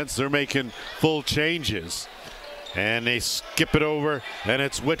offense. They're making full changes. And they skip it over, and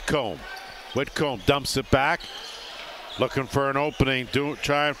it's Whitcomb. Whitcomb dumps it back, looking for an opening,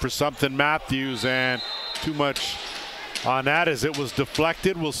 trying for something Matthews, and too much on that as it was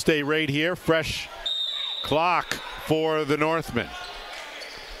deflected. We'll stay right here. Fresh clock for the Northmen.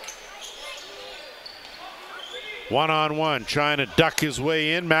 1-on-1, trying to duck his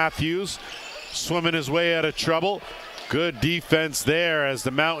way in. Matthews swimming his way out of trouble. Good defense there as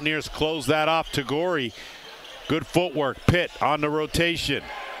the Mountaineers close that off. Tagori, good footwork. Pitt on the rotation.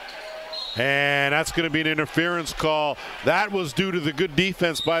 And that's going to be an interference call. That was due to the good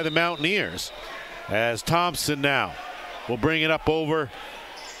defense by the Mountaineers. As Thompson now will bring it up over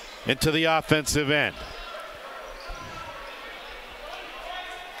into the offensive end.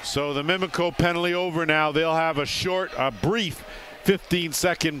 So the Mimico penalty over now. They'll have a brief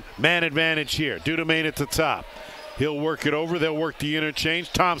 15-second man advantage here. Dudemain at the top. He'll work it over. They'll work the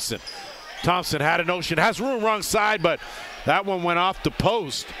interchange. Thompson had a notion, has room wrong side, but that one went off the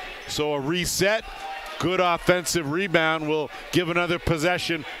post. So a reset. Good offensive rebound will give another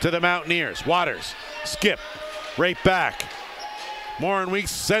possession to the Mountaineers. Waters, skip, right back. Morin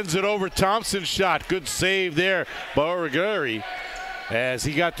Weeks sends it over. Thompson shot. Good save there by Orangeville as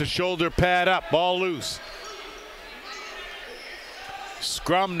he got the shoulder pad up. Ball loose.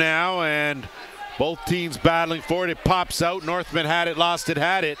 Scrum now, and both teams battling for it. It pops out. Northmen had it, lost it,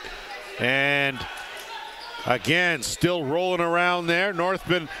 had it. And again, still rolling around there.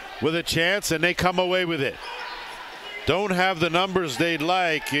 Northmen with a chance, and they come away with it. Don't have the numbers they'd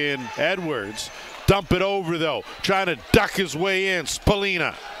like in Edwards. Dump it over, though. Trying to duck his way in.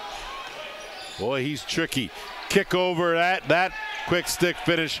 Spallina Boy, he's tricky. Kick over that quick stick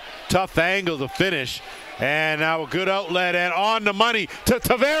finish. Tough angle to finish. And now a good outlet and on the money to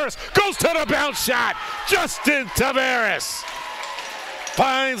Tavares. Goes to the bounce shot. Justin Tavares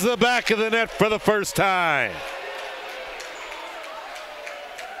finds the back of the net for the first time.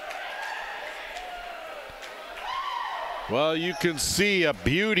 Well, you can see a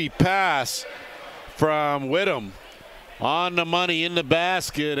beauty pass from Whittam on the money in the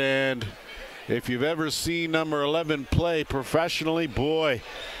basket, and if you've ever seen number 11 play professionally, boy,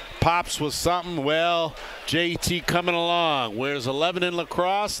 pops was something. Well, JT coming along. Wears 11 in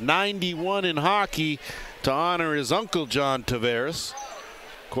lacrosse, 91 in hockey to honor his uncle John Tavares,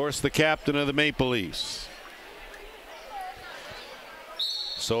 of course the captain of the Maple Leafs.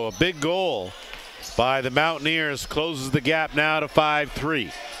 So a big goal by the Mountaineers closes the gap now to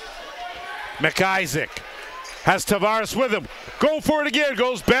 5-3. McIsaac has Tavares with him. Go for it again.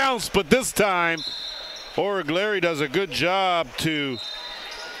 Goes bounce, but this time Orangeville does a good job to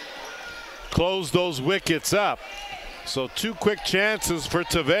close those wickets up. So 2 quick chances for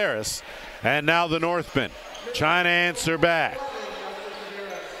Tavares. And now the Northmen trying to answer back.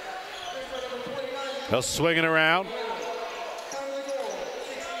 They'll swing it around.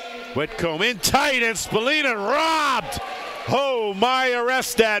 Whitcomb in tight and Spallina robbed. Oh my,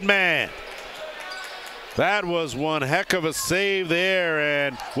 arrest that man. That was one heck of a save there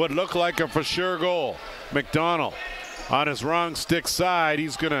and what looked like a for sure goal. McDonald on his wrong stick side.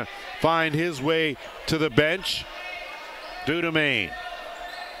 He's going to find his way to the bench. Dudemain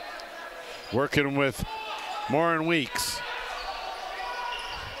working with Morin Weeks.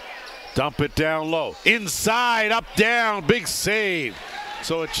 Dump it down low. Inside, up, down, big save.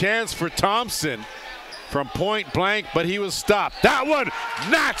 So a chance for Thompson from point blank, but he was stopped. That one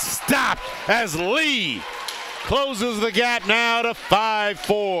not stopped as Lee closes the gap now to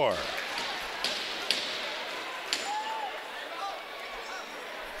 5-4.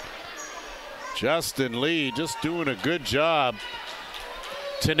 Justin Lee just doing a good job.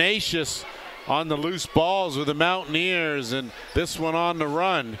 Tenacious on the loose balls with the Mountaineers, and this one on the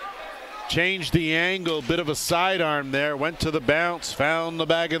run. Changed the angle, bit of a sidearm there, went to the bounce, found the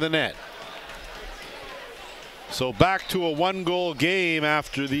back of the net. So back to a 1-goal game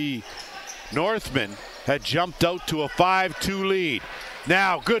after the Northmen had jumped out to a 5-2 lead.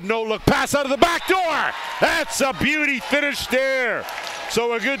 Now good no-look pass out of the back door. That's a beauty finish there.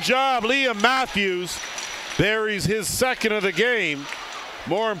 So a good job. Liam Matthews buries his second of the game.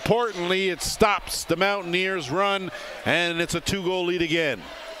 More importantly, it stops the Mountaineers' run, and it's a 2-goal lead again.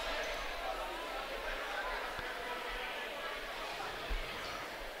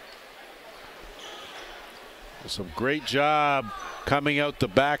 Some great job coming out the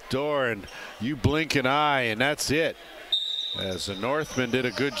back door, and you blink an eye and that's it. As the Northmen did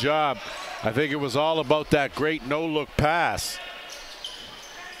a good job. I think it was all about that great no-look pass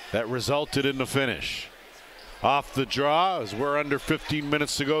that resulted in the finish. Off the draw as we're under 15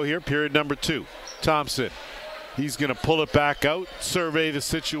 minutes to go here, period number 2. Thompson, he's going to pull it back out, survey the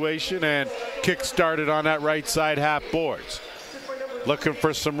situation, and kick started on that right side half boards. Looking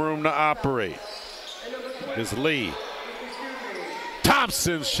for some room to operate is Lee.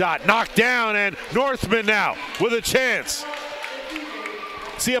 Thompson's shot knocked down, and Northmen now with a chance.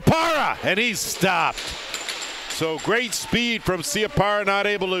 Siapara, and he's stopped. So great speed from Siapara, not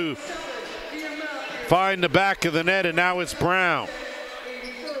able to find the back of the net, and now it's Brown.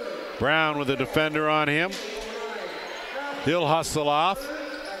 Brown with a defender on him. He'll hustle off.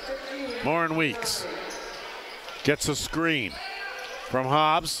 Morin Weeks gets a screen from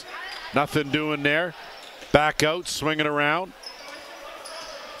Hobbs. Nothing doing there. Back out, swinging around.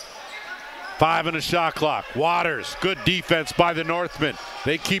 5 in the shot clock. Waters, good defense by the Northmen.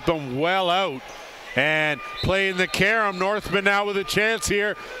 They keep them well out and playing the carom. Northmen now with a chance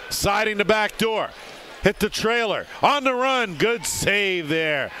here, siding the back door. Hit the trailer, on the run, good save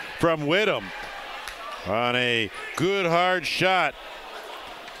there from Whittam on a good hard shot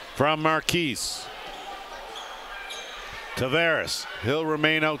from Marquise. Tavares, he'll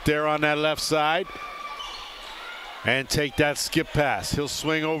remain out there on that left side and take that skip pass. He'll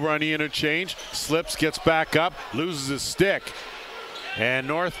swing over on the interchange, slips, gets back up, loses his stick. And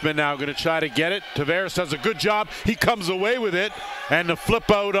Northmen now going to try to get it. Tavares does a good job. He comes away with it, and the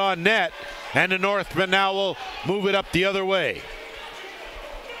flip out on net. And the Northmen now will move it up the other way.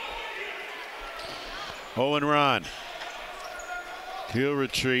 Owen Ron. He'll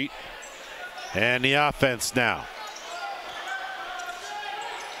retreat. And the offense now.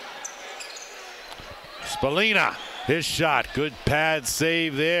 Spallina, his shot, good pad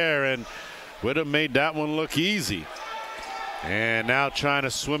save there, and Whittam made that one look easy. And now trying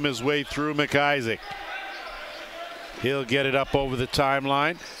to swim his way through McIsaac. He'll get it up over the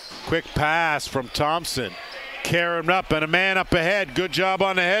timeline. Quick pass from Thompson. Carrying up and a man up ahead. Good job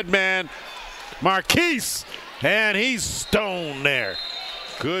on the head man. Marquise. And he's stoned there.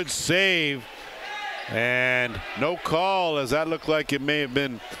 Good save. And no call, as that looked like it may have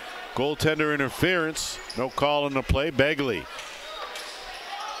been goaltender interference. No call in the play. Begley.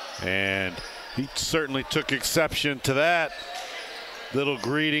 And he certainly took exception to that. Little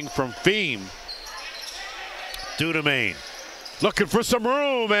greeting from Thiem. Dudemain looking for some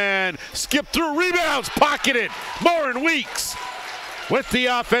room and skip through, rebounds, pocketed. Morin Weeks with the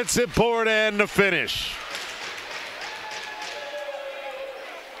offensive board and the finish.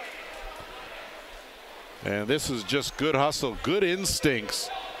 And this is just good hustle, good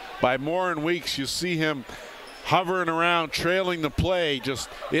instincts by Morin Weeks. You see him hovering around, trailing the play, just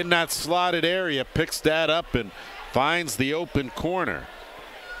in that slotted area, picks that up and finds the open corner.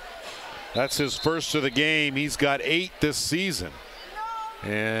 That's his first of the game. He's got 8 this season.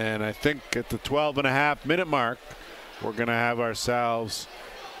 And I think at the 12.5-minute mark, we're going to have ourselves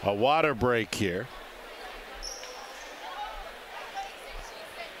a water break here.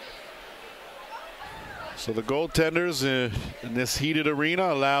 So the goaltenders in this heated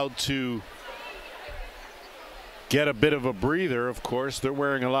arena allowed to get a bit of a breather. Of course, they're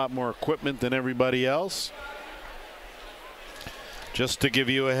wearing a lot more equipment than everybody else. Just to give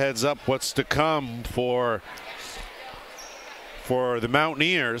you a heads up what's to come for the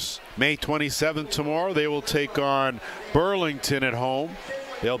Mountaineers. May 27th tomorrow, they will take on Burlington at home.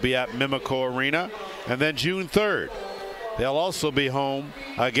 They'll be at Mimico Arena. And then June 3rd, they'll also be home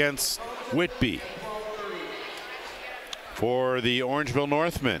against Whitby. For the Orangeville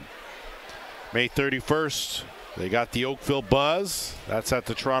Northmen, May 31st, they got the Oakville Buzz. That's at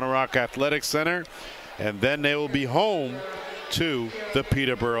the Toronto Rock Athletic Center. And then they will be home to the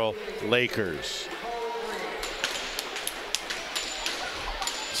Peterborough Lakers.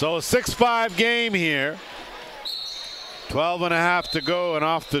 So a 6-5 game here. 12.5 to go and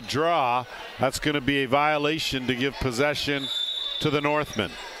off the draw. That's going to be a violation to give possession to the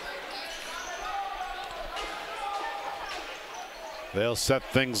Northmen. They'll set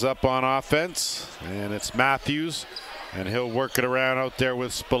things up on offense, and it's Matthews, and he'll work it around out there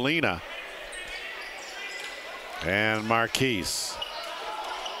with Spallina. And Marquise.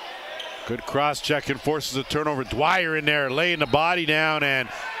 Good cross check and forces a turnover. Dwyer in there laying the body down, and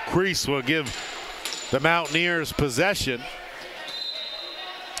Crease will give the Mountaineers possession.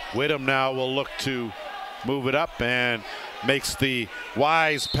 Whittam now will look to move it up and makes the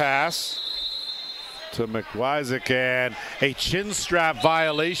wise pass to McIsaac, and a chin strap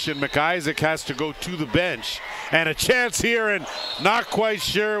violation. McIsaac has to go to the bench, and a chance here, and not quite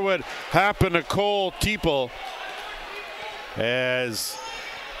sure what happened to Cole Teeple, as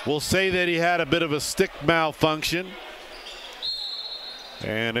we'll say that he had a bit of a stick malfunction.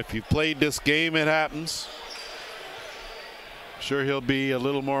 And if you played this game, it happens. Sure, he'll be a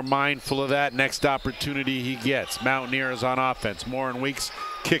little more mindful of that next opportunity he gets. Mountaineers on offense. Morin Weeks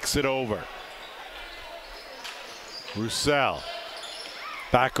kicks it over. Roussel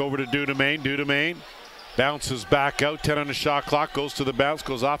back over to Dudemain. Dudemain bounces back out. 10 on the shot clock. Goes to the bounce.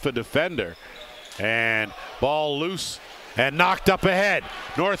 Goes off a defender. And ball loose and knocked up ahead.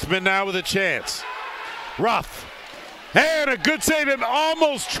 Northmen now with a chance. Ruff. And a good save. It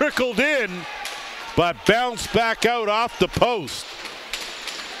almost trickled in, but bounced back out off the post.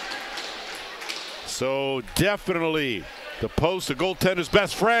 So definitely the post, the goaltender's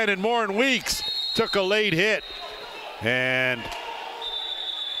best friend, and Morin Weeks took a late hit. And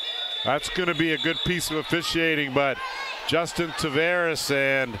that's going to be a good piece of officiating, but Justin Tavares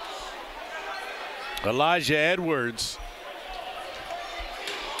and Elijah Edwards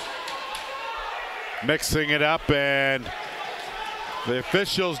mixing it up, and the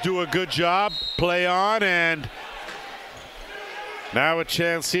officials do a good job. Play on, and now a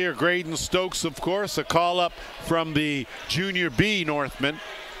chance here. Graydon Stokes, of course, a call up from the Junior B Northmen,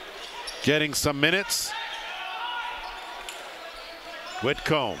 getting some minutes.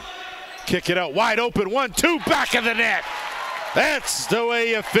 Whitcomb, kick it out wide open, 1-2, back of the net. That's the way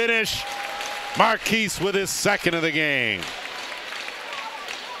you finish. Marquise with his second of the game.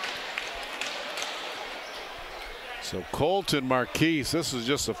 So Colton Marquise, this is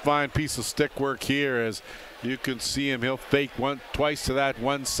just a fine piece of stick work here, as you can see him. He'll fake twice to that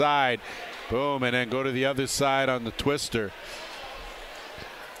one side, boom, and then go to the other side on the twister.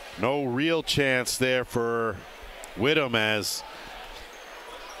 No real chance there for Whittam, as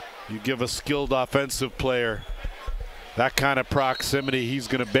you give a skilled offensive player that kind of proximity, he's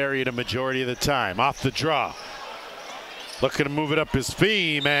going to bury it a majority of the time. Off the draw. looking to move it up his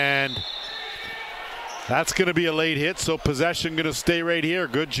seam, and that's going to be a late hit, so possession going to stay right here.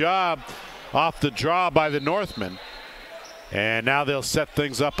 Good job off the draw by the Northmen. And now they'll set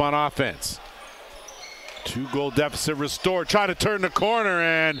things up on offense. 2-goal deficit restored. Trying to turn the corner,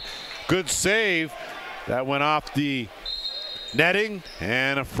 and good save. That went off the netting,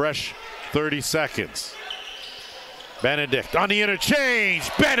 and a fresh 30 seconds. Benedict on the interchange.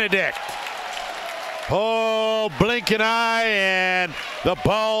 Benedict. Oh, blinking eye, and the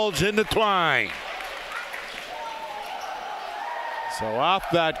ball's in the twine. So off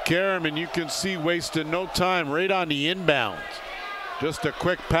that carom, and you can see wasting no time right on the inbound. Just a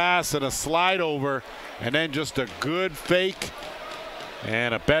quick pass and a slide over, and then just a good fake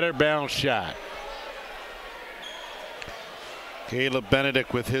and a better bounce shot. Caleb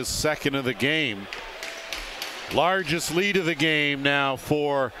Benedict with his second of the game. Largest lead of the game now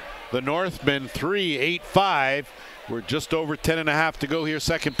for the Northmen, 8-5. We're just over 10.5 to go here,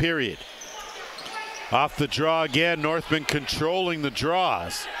 second period. Off the draw again, Northmen controlling the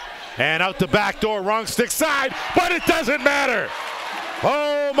draws. And out the back door, wrong stick side, but it doesn't matter.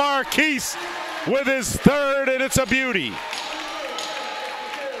 Oh, Marquise with his third, and it's a beauty.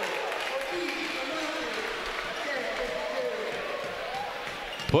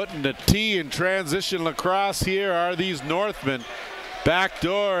 Putting the T in transition lacrosse here are these Northmen. Back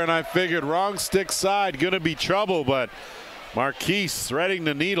door, and I figured wrong stick side, gonna be trouble, but Marquise threading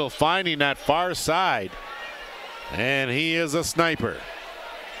the needle, finding that far side, and he is a sniper.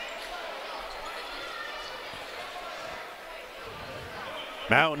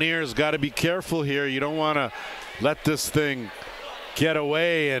 Mountaineers got to be careful here. You don't want to let this thing get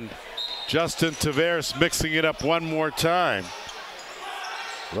away, and Justin Tavares mixing it up one more time.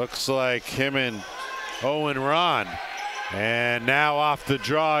 Looks like him and Owen Ron, and now off the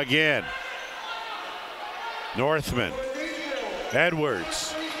draw again. Northmen.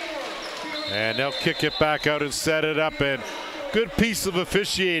 Edwards, and they'll kick it back out and set it up, and good piece of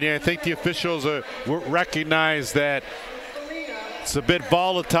officiating. I think the officials recognize that it's a bit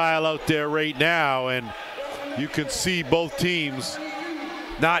volatile out there right now, and you can see both teams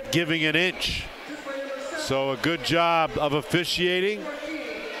not giving an inch. So a good job of officiating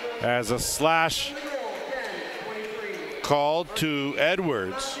as a slash called to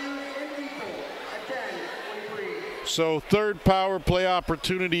Edwards. So third power play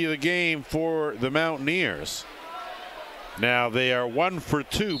opportunity of the game for the Mountaineers. Now they are 1 for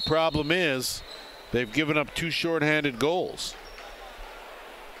 2. Problem is they've given up 2 shorthanded goals.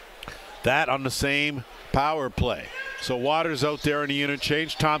 That on the same power play. So Waters out there in the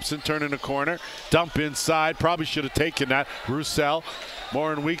interchange. Thompson turning the corner. Dump inside. Probably should have taken that. Roussel.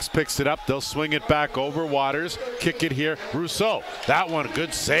 Morin Weeks picks it up. They'll swing it back over. Waters. Kick it here. Rousseau. That one.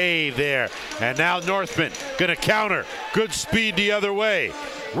 Good save there. And now Northmen going to counter. Good speed the other way.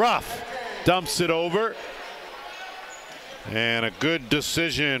 Ruff dumps it over. And a good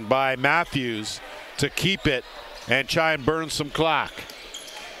decision by Matthews to keep it and try and burn some clock.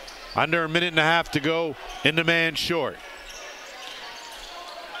 Under a minute and a half to go in the man short.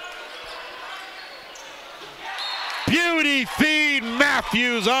 Beauty feed.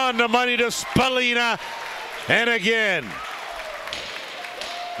 Matthews on the money to Spallina. And again,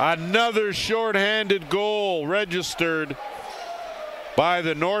 another shorthanded goal registered by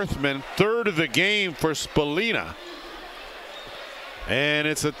the Northmen. Third of the game for Spallina. And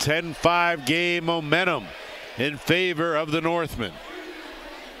it's a 10-5 game momentum in favor of the Northmen.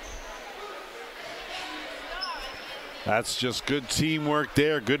 That's just good teamwork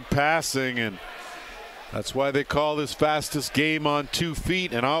there, good passing, and that's why they call this fastest game on 2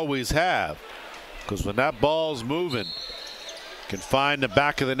 feet, and always have. Because when that ball's moving, can find the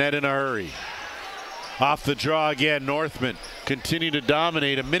back of the net in a hurry. Off the draw again, Northmen continue to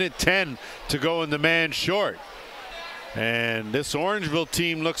dominate. A minute 10 to go in the man short. And this Orangeville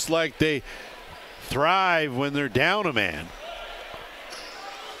team looks like they thrive when they're down a man.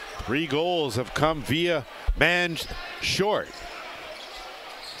 3 goals have come via man short.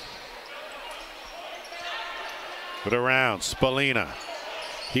 But around Spallina.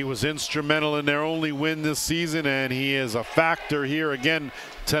 He was instrumental in their only win this season, and he is a factor here again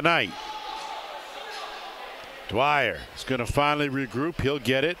tonight. Dwyer is going to finally regroup. He'll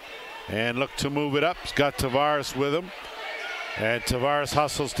get it and look to move it up. He's got Tavares with him, and Tavares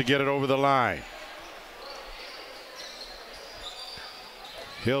hustles to get it over the line.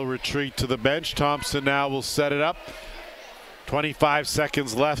 He'll retreat to the bench. Thompson now will set it up. 25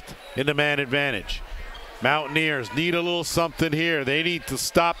 seconds left in the man advantage. Mountaineers need a little something here. They need to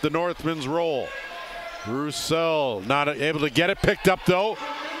stop the Northmen's roll. Roussel not able to get it. Picked up though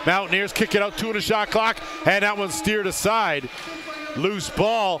Mountaineers kick it out, 2 on the shot clock, and that one's steered aside. Loose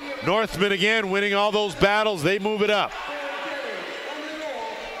ball. Northmen again winning all those battles. They move it up.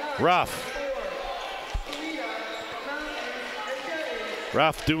 Ruff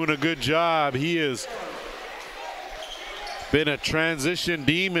doing a good job. He has been a transition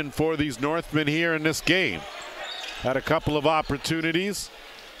demon for these Northmen here in this game. Had a couple of opportunities.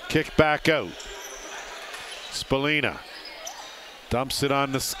 Kick back out. Spallina dumps it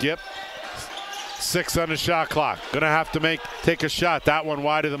on the skip. 6 on the shot clock. Gonna have to take a shot. That one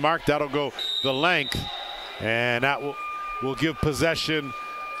wide of the mark. That'll go the length. And that will give possession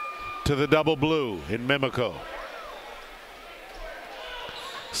to the double blue in Mimico.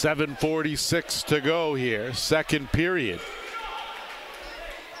 7:46 to go here, second period.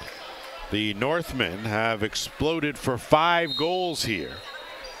 The Northmen have exploded for 5 goals here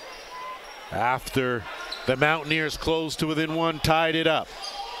after the Mountaineers closed to within 1, tied it up.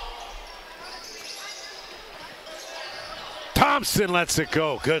 Thompson lets it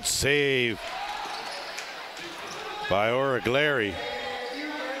go. Good save by Orangeville.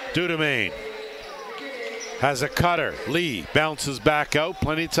 Dudemain has a cutter. Lee bounces back out.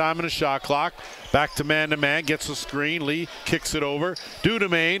 Plenty of time in the shot clock. Back to man, gets a screen. Lee kicks it over.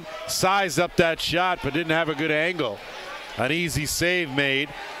 Dudemain sized up that shot but didn't have a good angle. An easy save made,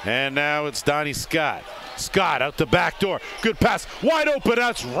 and now it's Donnie Scott. Scott out the back door. Good pass. Wide open.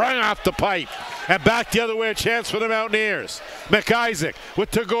 That's rung off the pipe. And back the other way. A chance for the Mountaineers. McIsaac with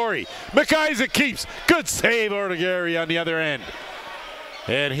Tagore. McIsaac keeps. Good save, Orangeville on the other end.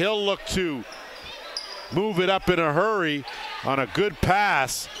 And he'll look to move it up in a hurry on a good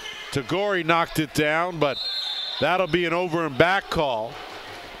pass. Tagore knocked it down, but that'll be an over and back call.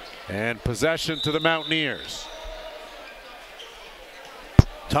 And possession to the Mountaineers.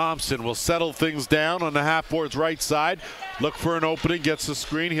 Thompson will settle things down on the half-board's right side. Look for an opening, gets the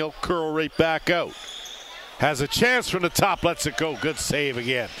screen. He'll curl right back out. Has a chance from the top, lets it go. Good save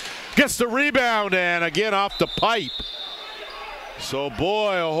again. Gets the rebound, and again off the pipe. So,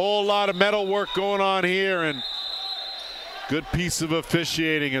 boy, a whole lot of metal work going on here, and good piece of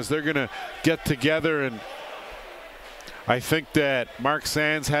officiating as they're going to get together. And I think that Mark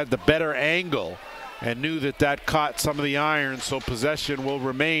Sands had the better angle and knew that that caught some of the iron, so possession will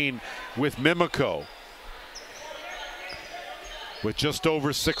remain with Mimico with just over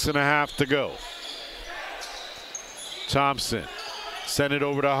 6.5 to go. Thompson sent it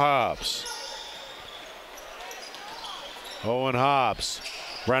over to Hobbs. Owen Hobbs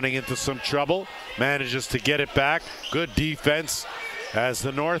running into some trouble, manages to get it back. Good defense as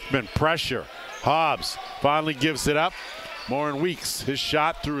the Northmen pressure. Hobbs finally gives it up. Morin Weeks, his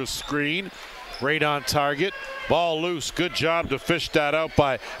shot through a screen. Right on target. Ball loose. Good job to fish that out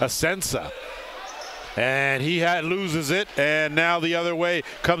by Asensa. And he loses it, and now the other way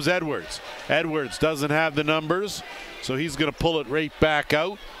comes Edwards. Edwards doesn't have the numbers, so he's going to pull it right back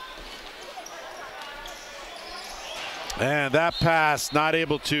out. And that pass, not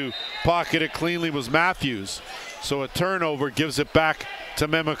able to pocket it cleanly, was Matthews. So a turnover gives it back to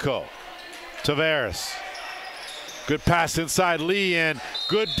Mimico. Tavares. Good pass inside Lee, and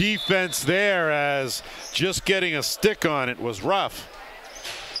good defense there as just getting a stick on it was rough.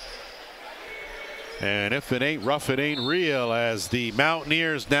 And if it ain't rough, it ain't real, as the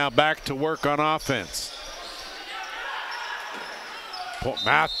Mountaineers now back to work on offense.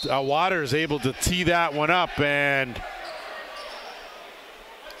 Waters able to tee that one up and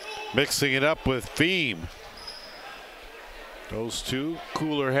mixing it up with Feem. Those two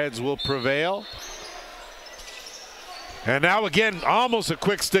cooler heads will prevail. And now again, almost a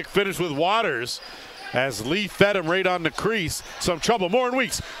quick stick finish with Waters as Lee fed him right on the crease. Some trouble. Morin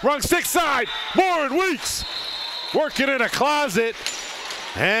Weeks, wrong stick side. Morin Weeks working in a closet,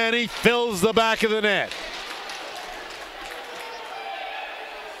 and he fills the back of the net.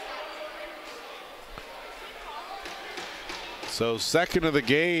 So second of the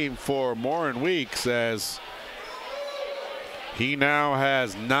game for Morin Weeks, as he now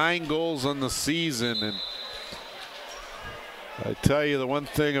has 9 goals on the season. And I tell you, the one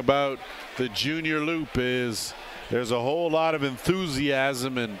thing about the junior loop is there's a whole lot of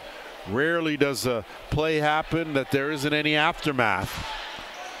enthusiasm, and rarely does a play happen that there isn't any aftermath.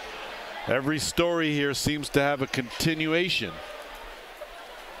 Every story here seems to have a continuation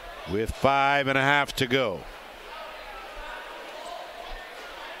with 5.5 to go.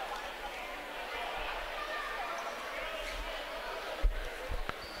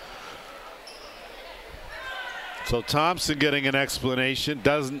 So Thompson getting an explanation,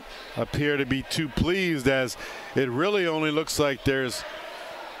 doesn't appear to be too pleased, as it really only looks like there's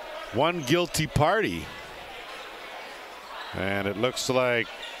one guilty party. And it looks like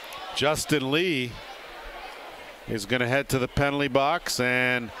Justin Lee is going to head to the penalty box,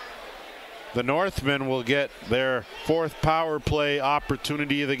 and the Northmen will get their 4th power play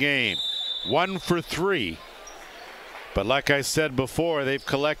opportunity of the game. 1 for 3. But like I said before, they've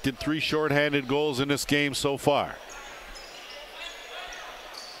collected 3 shorthanded goals in this game so far.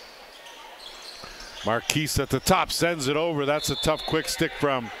 Marquise at the top sends it over. That's a tough quick stick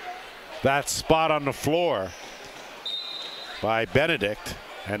from that spot on the floor by Benedict.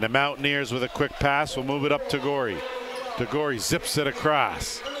 And the Mountaineers with a quick pass will move it up to Gorey. Gorey zips it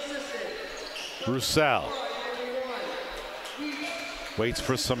across. Roussel waits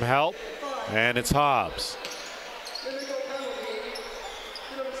for some help, and it's Hobbs.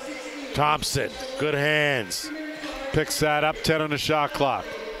 Thompson, good hands. Picks that up, 10 on the shot clock.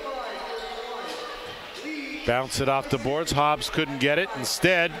 Bounce it off the boards. Hobbs couldn't get it.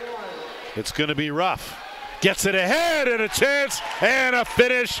 Instead, it's going to be Ruff. Gets it ahead and a chance and a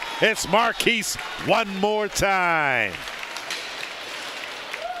finish. It's Marquise one more time.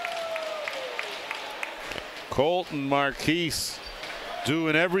 Colton Marquise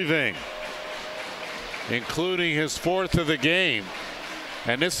doing everything, including his 4th of the game.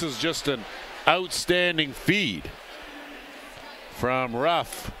 And this is just an outstanding feed from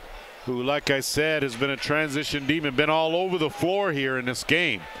Ruff, who, like I said, has been a transition demon, been all over the floor here in this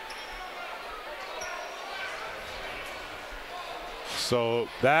game. So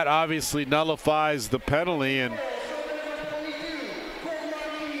that obviously nullifies the penalty, and I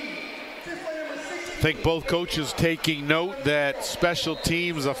think both coaches taking note that special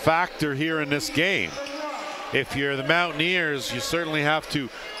teams a factor here in this game. If you're the Mountaineers, you certainly have to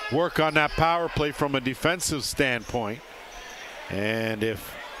work on that power play from a defensive standpoint. And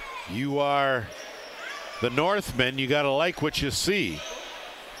if you are the Northmen, you got to like what you see.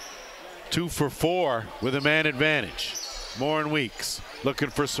 2 for 4 with a man advantage. Morin Weeks looking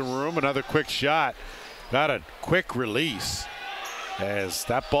for some room. Another quick shot. Got a quick release as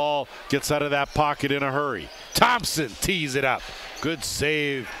that ball gets out of that pocket in a hurry. Thompson tees it up. Good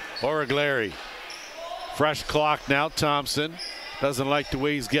save, Orangeville. Fresh clock now. Thompson doesn't like the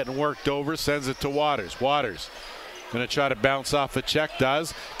way he's getting worked over. Sends it to Waters. Waters going to try to bounce off a check.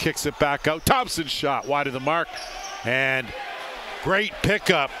 Does. Kicks it back out. Thompson's shot wide of the mark. And great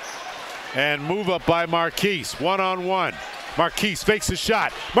pickup and move up by Marquise. 1-on-1. Marquise fakes a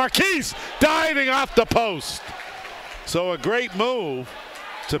shot. Marquise diving off the post. So a great move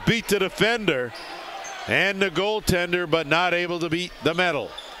to beat the defender and the goaltender, but not able to beat the medal.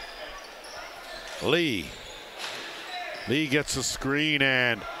 Lee gets a screen,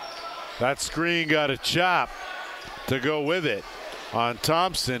 and that screen got a chop to go with it on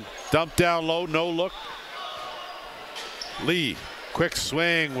Thompson. Dumped down low, no look. Lee, quick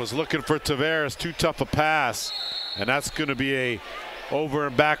swing, was looking for Tavares. Too tough a pass, and that's going to be a over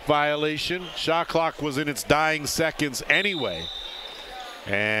and back violation. Shot clock was in its dying seconds anyway,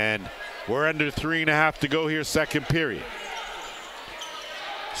 and we're under 3.5 to go here, second period.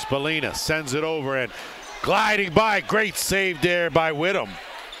 Spallina sends it over and gliding by. Great save there by Whittam.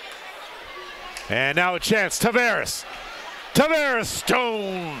 And now a chance. Tavares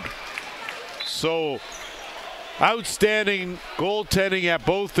stoned. So outstanding goaltending at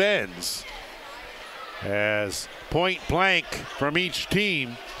both ends, as point blank from each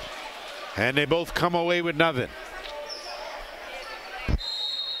team, and they both come away with nothing.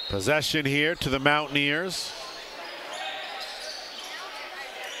 Possession here to the Mountaineers.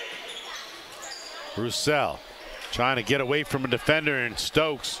 Roussel trying to get away from a defender, and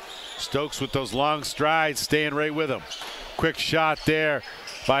Stokes with those long strides staying right with him. Quick shot there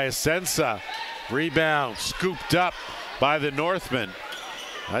by Asensa. Rebound scooped up by the Northmen.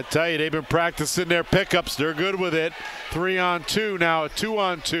 I tell you, they've been practicing their pickups. They're good with it. 3-on-2 now, a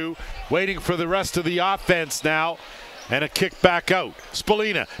 2-on-2. Waiting for the rest of the offense now. And a kick back out.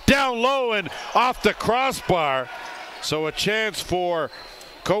 Spallina down low and off the crossbar. So a chance for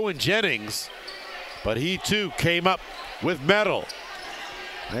Cohen Jennings. But he too came up with metal.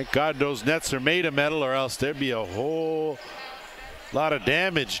 Thank God those nets are made of metal, or else there'd be a whole lot of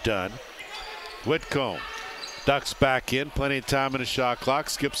damage done. Whitcomb ducks back in, plenty of time in the shot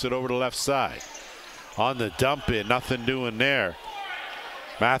clock, skips it over to left side. On the dump in, nothing doing there.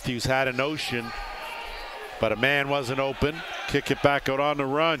 Matthews had a notion, but a man wasn't open. Kick it back out on the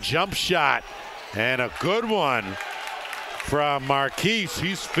run. Jump shot, and a good one from Marquise.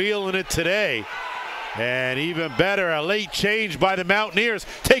 He's feeling it today. And even better, a late change by the Mountaineers.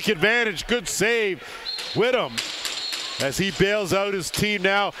 Take advantage, good save. Whittam, as he bails out his team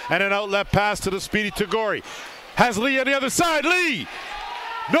now, and an outlet pass to the speedy Tagore. Has Lee on the other side. Lee,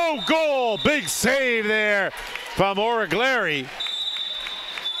 no goal. Big save there from Orangeville.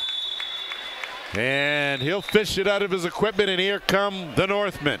 And he'll fish it out of his equipment, and here come the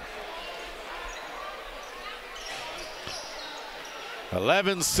Northmen.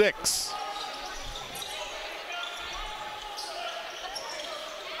 11-6.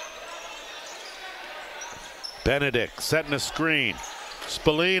 Benedict setting a screen.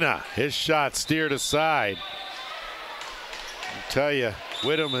 Spallina, his shot steered aside. I tell you,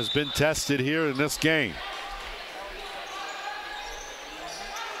 Whittam has been tested here in this game.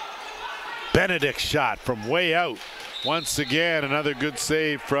 Benedict shot from way out. Once again, another good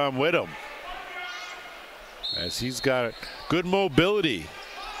save from Whittam, as he's got good mobility.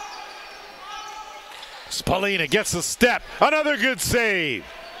 Spallina gets a step. Another good save.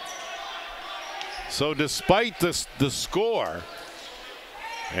 So despite the score,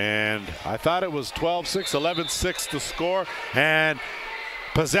 and I thought it was 12-6, 11-6 the score, and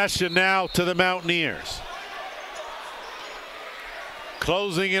possession now to the Mountaineers.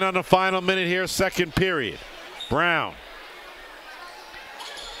 Closing in on the final minute here, second period. Brown.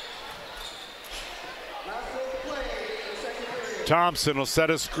 Thompson will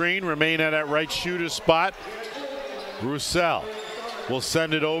set a screen, remain at that right shooter spot. Roussel will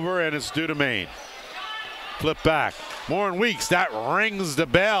send it over, and it's due to Maine. Flip back. Morin Weeks, that rings the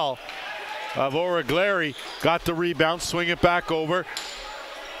bell of Orangeville. Got the rebound, swing it back over.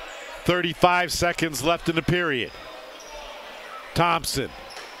 35 seconds left in the period. Thompson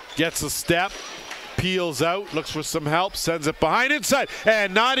gets a step, peels out, looks for some help, sends it behind inside,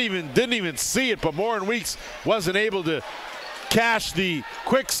 and didn't even see it, but Morin Weeks wasn't able to cash the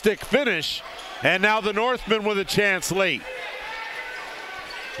quick stick finish, and now the Northmen with a chance late.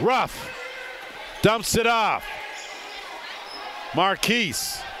 Ruff dumps it off.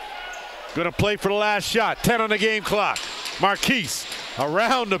 Marquise gonna play for the last shot. 10 on the game clock. Marquise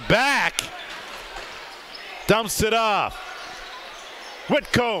around the back, dumps it off.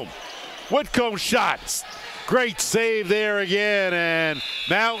 Whitcomb shots. Great save there again, and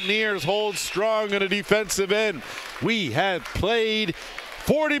Mountaineers hold strong on the defensive end. We have played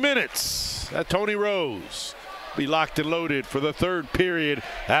 40 minutes at Tony Rose. Be locked and loaded for the third period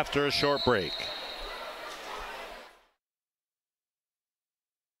after a short break.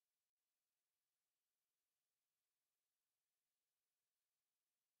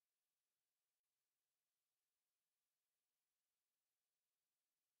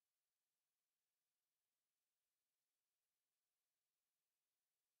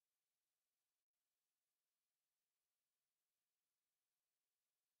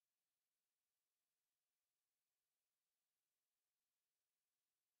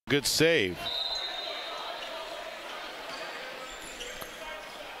 Good save.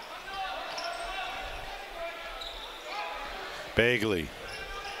 Bagley.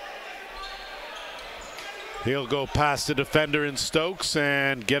 He'll go past the defender in Stokes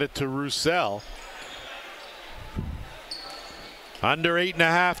and get it to Roussel. Under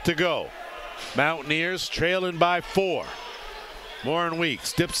 8.5 to go. Mountaineers trailing by 4. Morin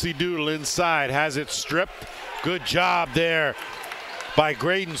Weeks, dipsy doodle inside, has it stripped. Good job there by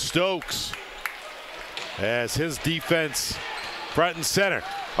Graydon Stokes, as his defense front and center.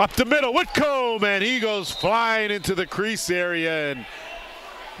 Up the middle, Whitcomb, and he goes flying into the crease area, and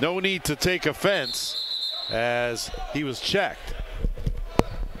no need to take offense as he was checked.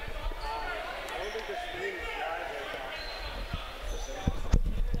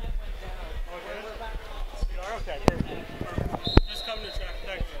 Just come to check.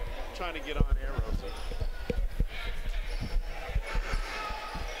 Thanks. Trying to get on air, Rosa.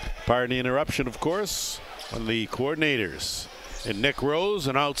 Pardon the interruption, of course. One of the coordinators. And Nick Rose,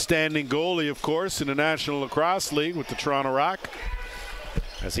 an outstanding goalie, of course, in the National Lacrosse League with the Toronto Rock,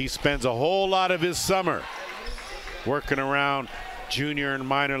 as he spends a whole lot of his summer working around junior and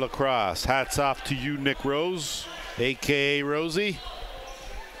minor lacrosse. Hats off to you, Nick Rose, a.k.a. Rosie.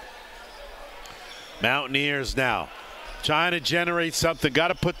 Mountaineers now trying to generate something. Got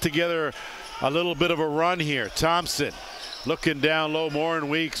to put together a little bit of a run here. Thompson looking down low. Morin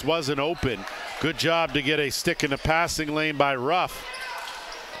Weeks wasn't open. Good job to get a stick in the passing lane by Ruff.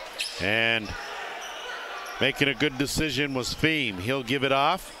 And making a good decision was Feem. He'll give it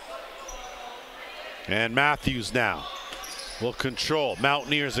off. And Matthews now will control.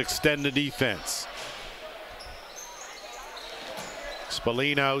 Mountaineers extend the defense.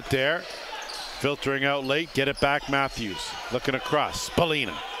 Spallina out there. Filtering out late. Get it back, Matthews. Looking across.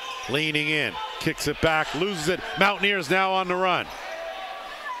 Spallina leaning in. Kicks it back. Loses it. Mountaineers now on the run.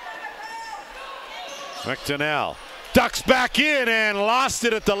 McDonnell ducks back in and lost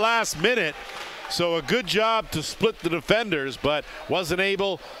it at the last minute. So a good job to split the defenders, but wasn't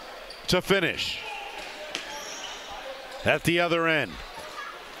able to finish. At the other end,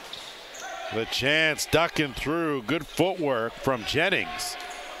 The chance ducking through. Good footwork from Jennings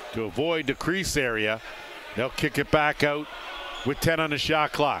to avoid the crease area. They'll kick it back out with 10 on the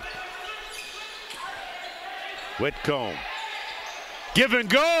shot clock. Whitcomb. Give and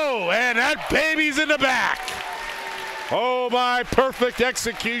go, and that baby's in the back. Oh my, perfect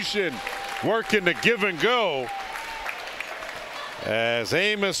execution. Working to give and go as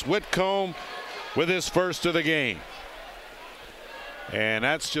Amos Whitcomb with his first of the game. And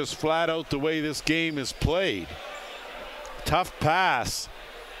that's just flat out the way this game is played. Tough pass.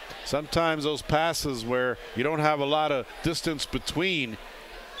 Sometimes those passes where you don't have a lot of distance between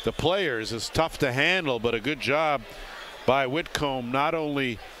the players is tough to handle, but a good job by Whitcomb, not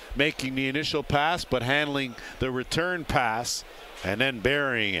only making the initial pass, but handling the return pass and then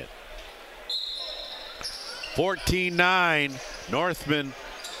burying it. 14-9, Northmen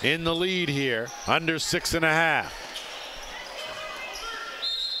in the lead here, under 6.5.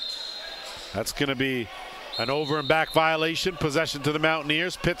 That's going to be an over and back violation. Possession to the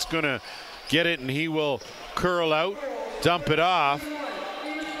Mountaineers. Pitt's going to get it, and he will curl out, dump it off,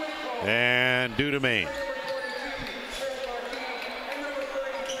 and due to Maine.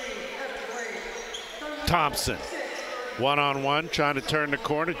 Thompson, one-on-one, trying to turn the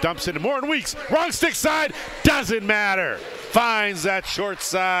corner, dumps into Morton Weeks, wrong stick side, doesn't matter. Finds that short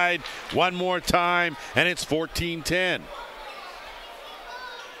side one more time, and it's 14-10.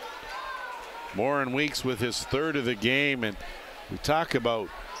 Morton Weeks with his third of the game, and we talk about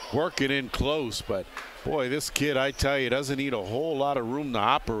working in close, but boy, this kid, I tell you, doesn't need a whole lot of room to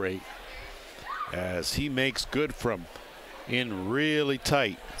operate as he makes good from in really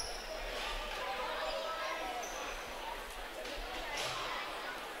tight.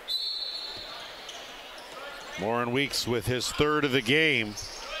 Morton Weeks with his third of the game.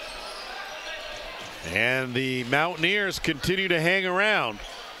 And the Mountaineers continue to hang around.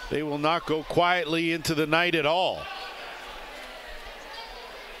 They will not go quietly into the night at all.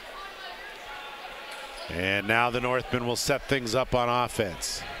 And now the Northmen will set things up on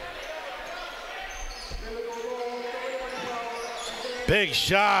offense. Big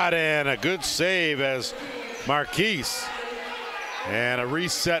shot and a good save as Marquise. And a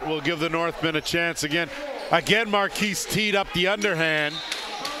reset will give the Northmen a chance again. Again, Marquise teed up the underhand.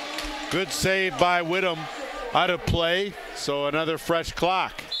 Good save by Whittem, out of play, so another fresh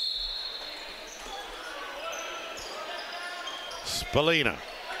clock. Spallina,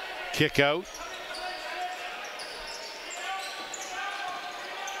 kick out.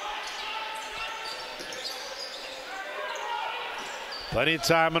 Plenty of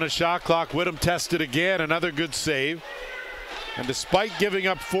time on a shot clock. Whittem tested again, another good save. And despite giving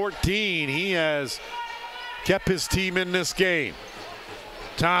up 14, he has kept his team in this game.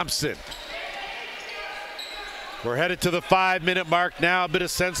 Thompson. We're headed to the 5-minute mark now. A bit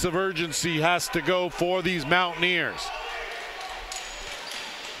of sense of urgency has to go for these Mountaineers.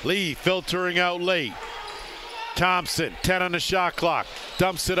 Lee filtering out late. Thompson, 10 on the shot clock.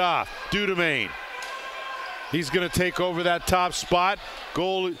 Dumps it off. Dudemain. He's going to take over that top spot.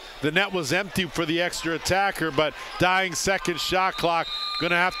 Goal, the net was empty for the extra attacker, but dying second shot clock.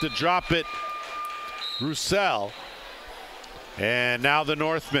 Going to have to drop it. Roussel. And now the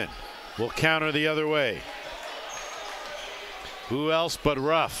Northmen will counter the other way. Who else but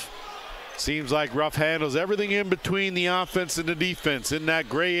Ruff? Seems like Ruff handles everything in between the offense and the defense. In that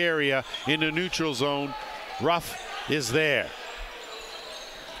gray area in the neutral zone, Ruff is there.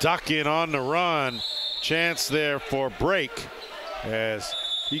 Duck in on the run. Chance there for break as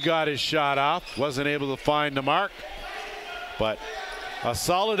he got his shot off. Wasn't able to find the mark. But a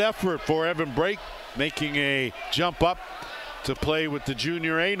solid effort for Evan Brake, making a jump up to play with the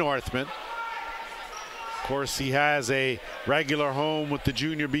Junior A Northmen. Of course, he has a regular home with the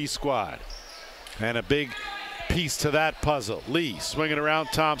Junior B squad. And a big piece to that puzzle. Lee swinging around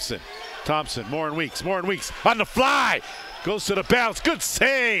Thompson. Thompson, Morton Weeks on the fly. Goes to the bounce. Good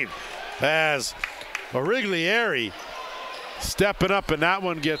save as Origlieri stepping up, and that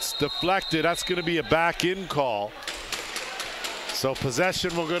one gets deflected. That's going to be a back-in call. So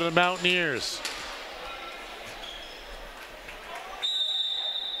possession will go to the Mountaineers.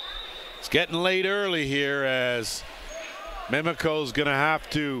 It's getting late early here as Mimico's going to have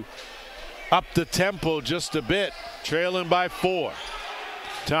to up the tempo just a bit, trailing by 4.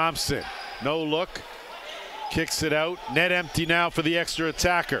 Thompson, no look, kicks it out. Net empty now for the extra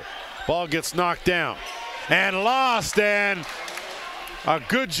attacker. Ball gets knocked down and lost, and a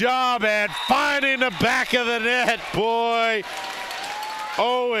good job at finding the back of the net. Boy,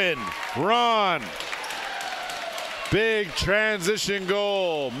 Owen, Ron. Big transition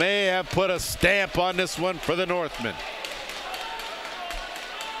goal. May have put a stamp on this one for the Northmen.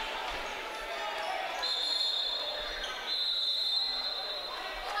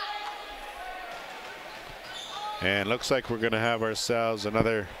 And looks like we're going to have ourselves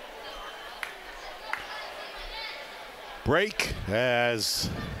another break, as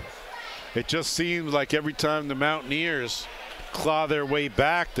it just seems like every time the Mountaineers claw their way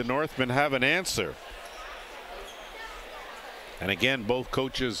back, the Northmen have an answer. And again, both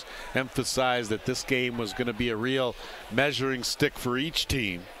coaches emphasized that this game was going to be a real measuring stick for each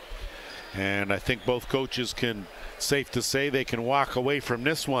team. And I think both coaches can, safe to say, they can walk away from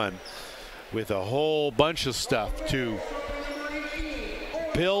this one with a whole bunch of stuff to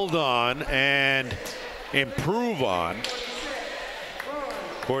build on and improve on.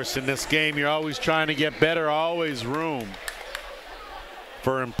 Of course, in this game, you're always trying to get better, always room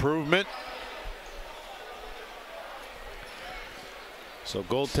for improvement. So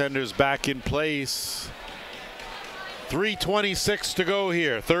goaltenders back in place. 3:26 to go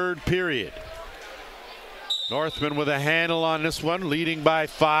here, third period. Northmen with a handle on this one, leading by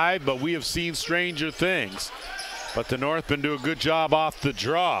 5, but we have seen stranger things. But the Northmen do a good job off the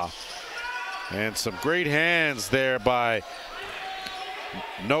draw. And some great hands there by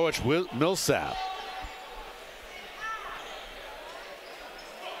Noah Millsap.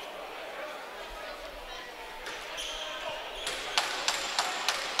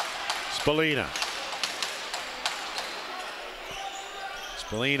 Spallina.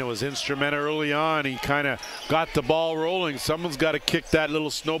 Spallina was instrumental early on. He kind of got the ball rolling. Someone's got to kick that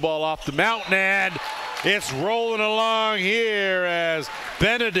little snowball off the mountain, and it's rolling along here as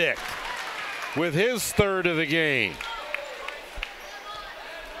Benedict with his third of the game.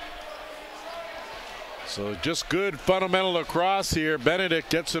 So just good fundamental lacrosse here. Benedict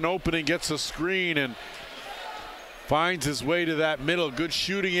gets an opening, gets a screen, and finds his way to that middle. Good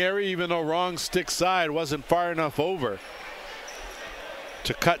shooting area, even though wrong stick side, wasn't far enough over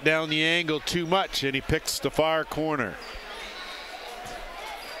to cut down the angle too much, and he picks the far corner.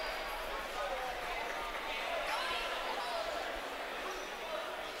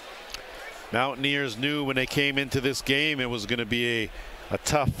 Mountaineers knew when they came into this game it was going to be a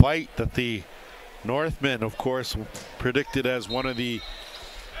tough fight, that the Northmen, of course, predicted as one of the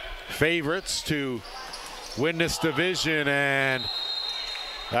favorites to win this division, and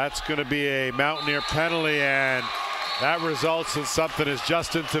that's going to be a Mountaineer penalty, and that results in something as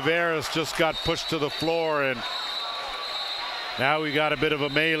Justin Tavares just got pushed to the floor, and now we got a bit of a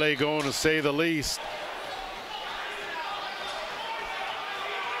melee going, to say the least.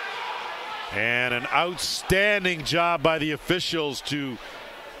 And an outstanding job by the officials to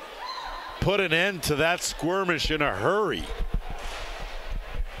put an end to that skirmish in a hurry.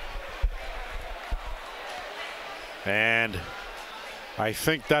 And I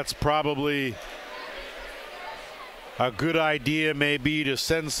think that's probably a good idea, maybe, to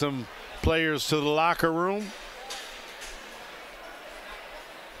send some players to the locker room.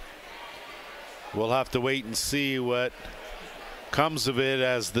 We'll have to wait and see what comes of it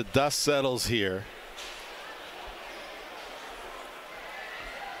as the dust settles here.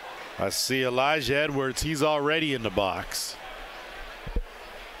 I see Elijah Edwards, he's already in the box.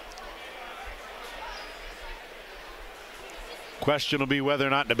 Question will be whether or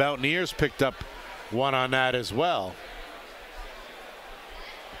not the Mountaineers picked up one on that as well.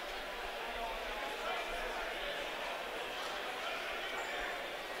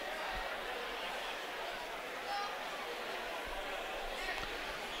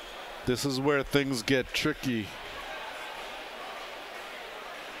 This is where things get tricky.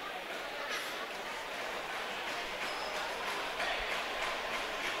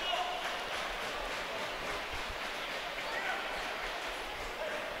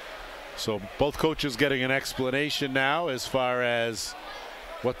 So both coaches getting an explanation now as far as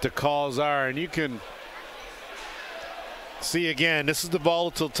what the calls are, and you can see again, this is the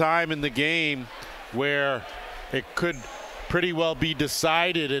volatile time in the game where it could pretty well be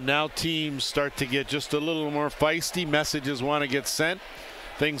decided, and now teams start to get just a little more feisty. Messages want to get sent,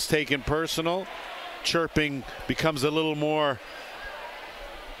 things taken personal, chirping becomes a little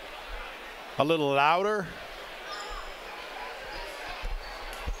louder.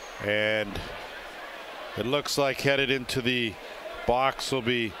 And it looks like headed into the box will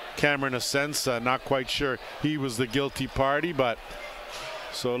be Cameron Asensa. Not quite sure he was the guilty party, but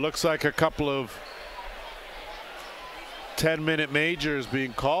so it looks like a couple of 10-minute majors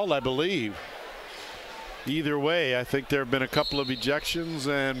being called, I believe. Either way, I think there have been a couple of ejections,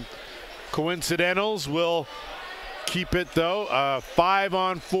 and coincidentals will keep it, though.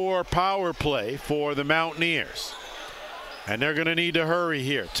 5-on-4 power play for the Mountaineers. And they're going to need to hurry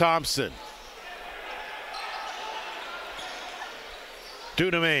here. Thompson.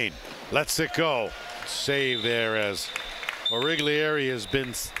 Dunamain lets it go. Save there as Origlieri has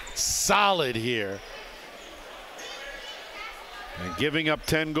been solid here. And giving up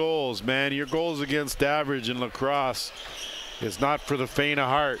 10 goals, man, your goals against average in lacrosse is not for the faint of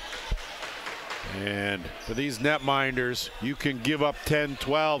heart. And for these netminders, you can give up 10,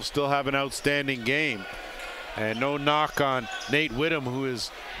 12, still have an outstanding game. And no knock on Nate Whittam, who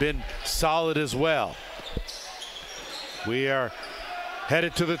has been solid as well. We are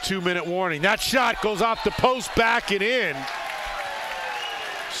headed to the 2-minute warning. That shot goes off the post, back and in.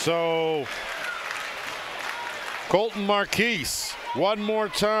 So Colton Marquise, one more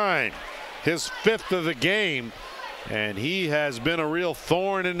time, his 5th of the game, and he has been a real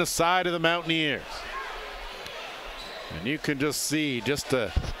thorn in the side of the Mountaineers. And you can just see just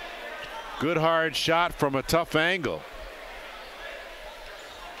a good hard shot from a tough angle.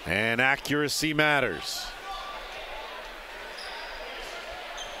 And accuracy matters.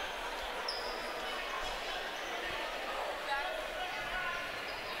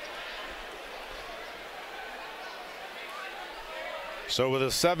 So with a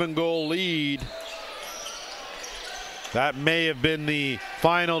 7-goal lead, that may have been the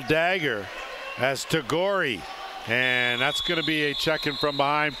final dagger as Tagore, and that's going to be a check-in from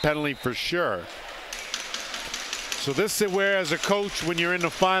behind penalty for sure. So this is where, as a coach, when you're in the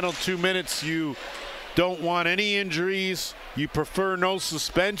final 2 minutes, you don't want any injuries. You prefer no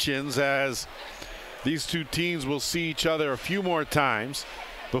suspensions, as these two teams will see each other a few more times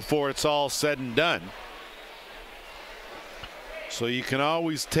before it's all said and done. So you can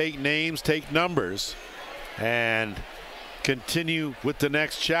always take names, take numbers, and continue with the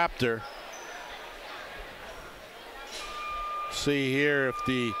next chapter. See here if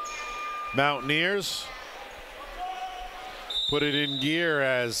the Mountaineers put it in gear,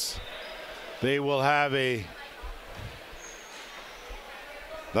 as they will have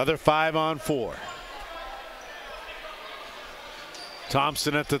another 5-on-4.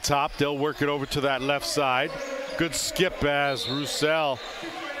 Thompson at the top. They'll work it over to that left side. Good skip as Roussel.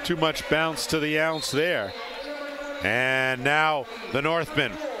 Too much bounce to the ounce there. And now the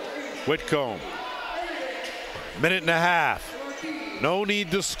Northmen. Whitcomb. Minute and a half. No need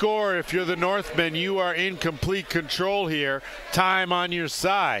to score if you're the Northmen. You are in complete control here. Time on your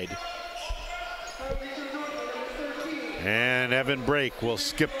side. And Evan Brake will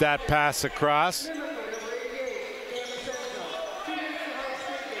skip that pass across.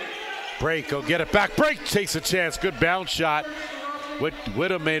 Brake will get it back. Brake takes a chance. Good bounce shot.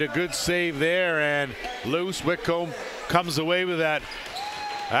 Whittam made a good save there, and loose. Whitcomb comes away with that.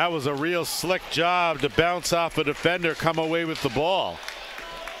 That was a real slick job to bounce off a defender, come away with the ball.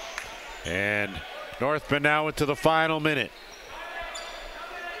 And Northmen now into the final minute.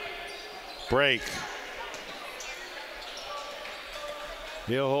 Brake.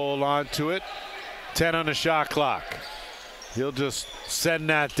 He'll hold on to it. 10 on the shot clock. He'll just send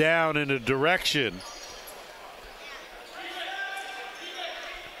that down in a direction.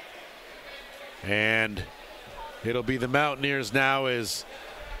 And it'll be the Mountaineers now as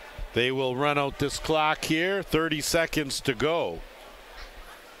they will run out this clock here. 30 seconds to go.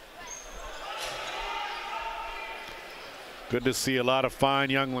 Good to see a lot of fine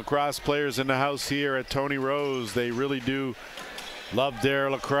young lacrosse players in the house here at Tony Rose. They really do love their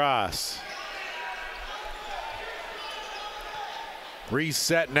lacrosse.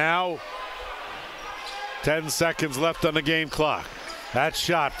 Reset now. 10 seconds left on the game clock. That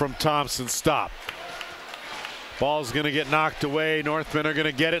shot from Thompson stopped. Ball's going to get knocked away. Northmen are going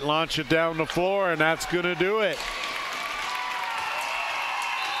to get it, launch it down the floor, and that's going to do it.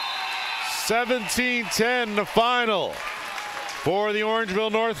 17-10 the final for the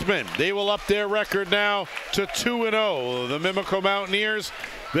Orangeville Northmen. They will up their record now to 2-0. The Mimico Mountaineers,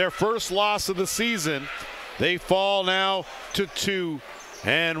 their first loss of the season, they fall now to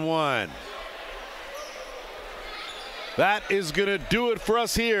 2-1. That is going to do it for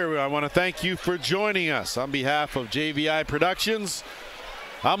us here. I want to thank you for joining us. On behalf of JVI Productions,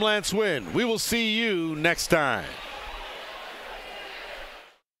 I'm Lance Wynn. We will see you next time.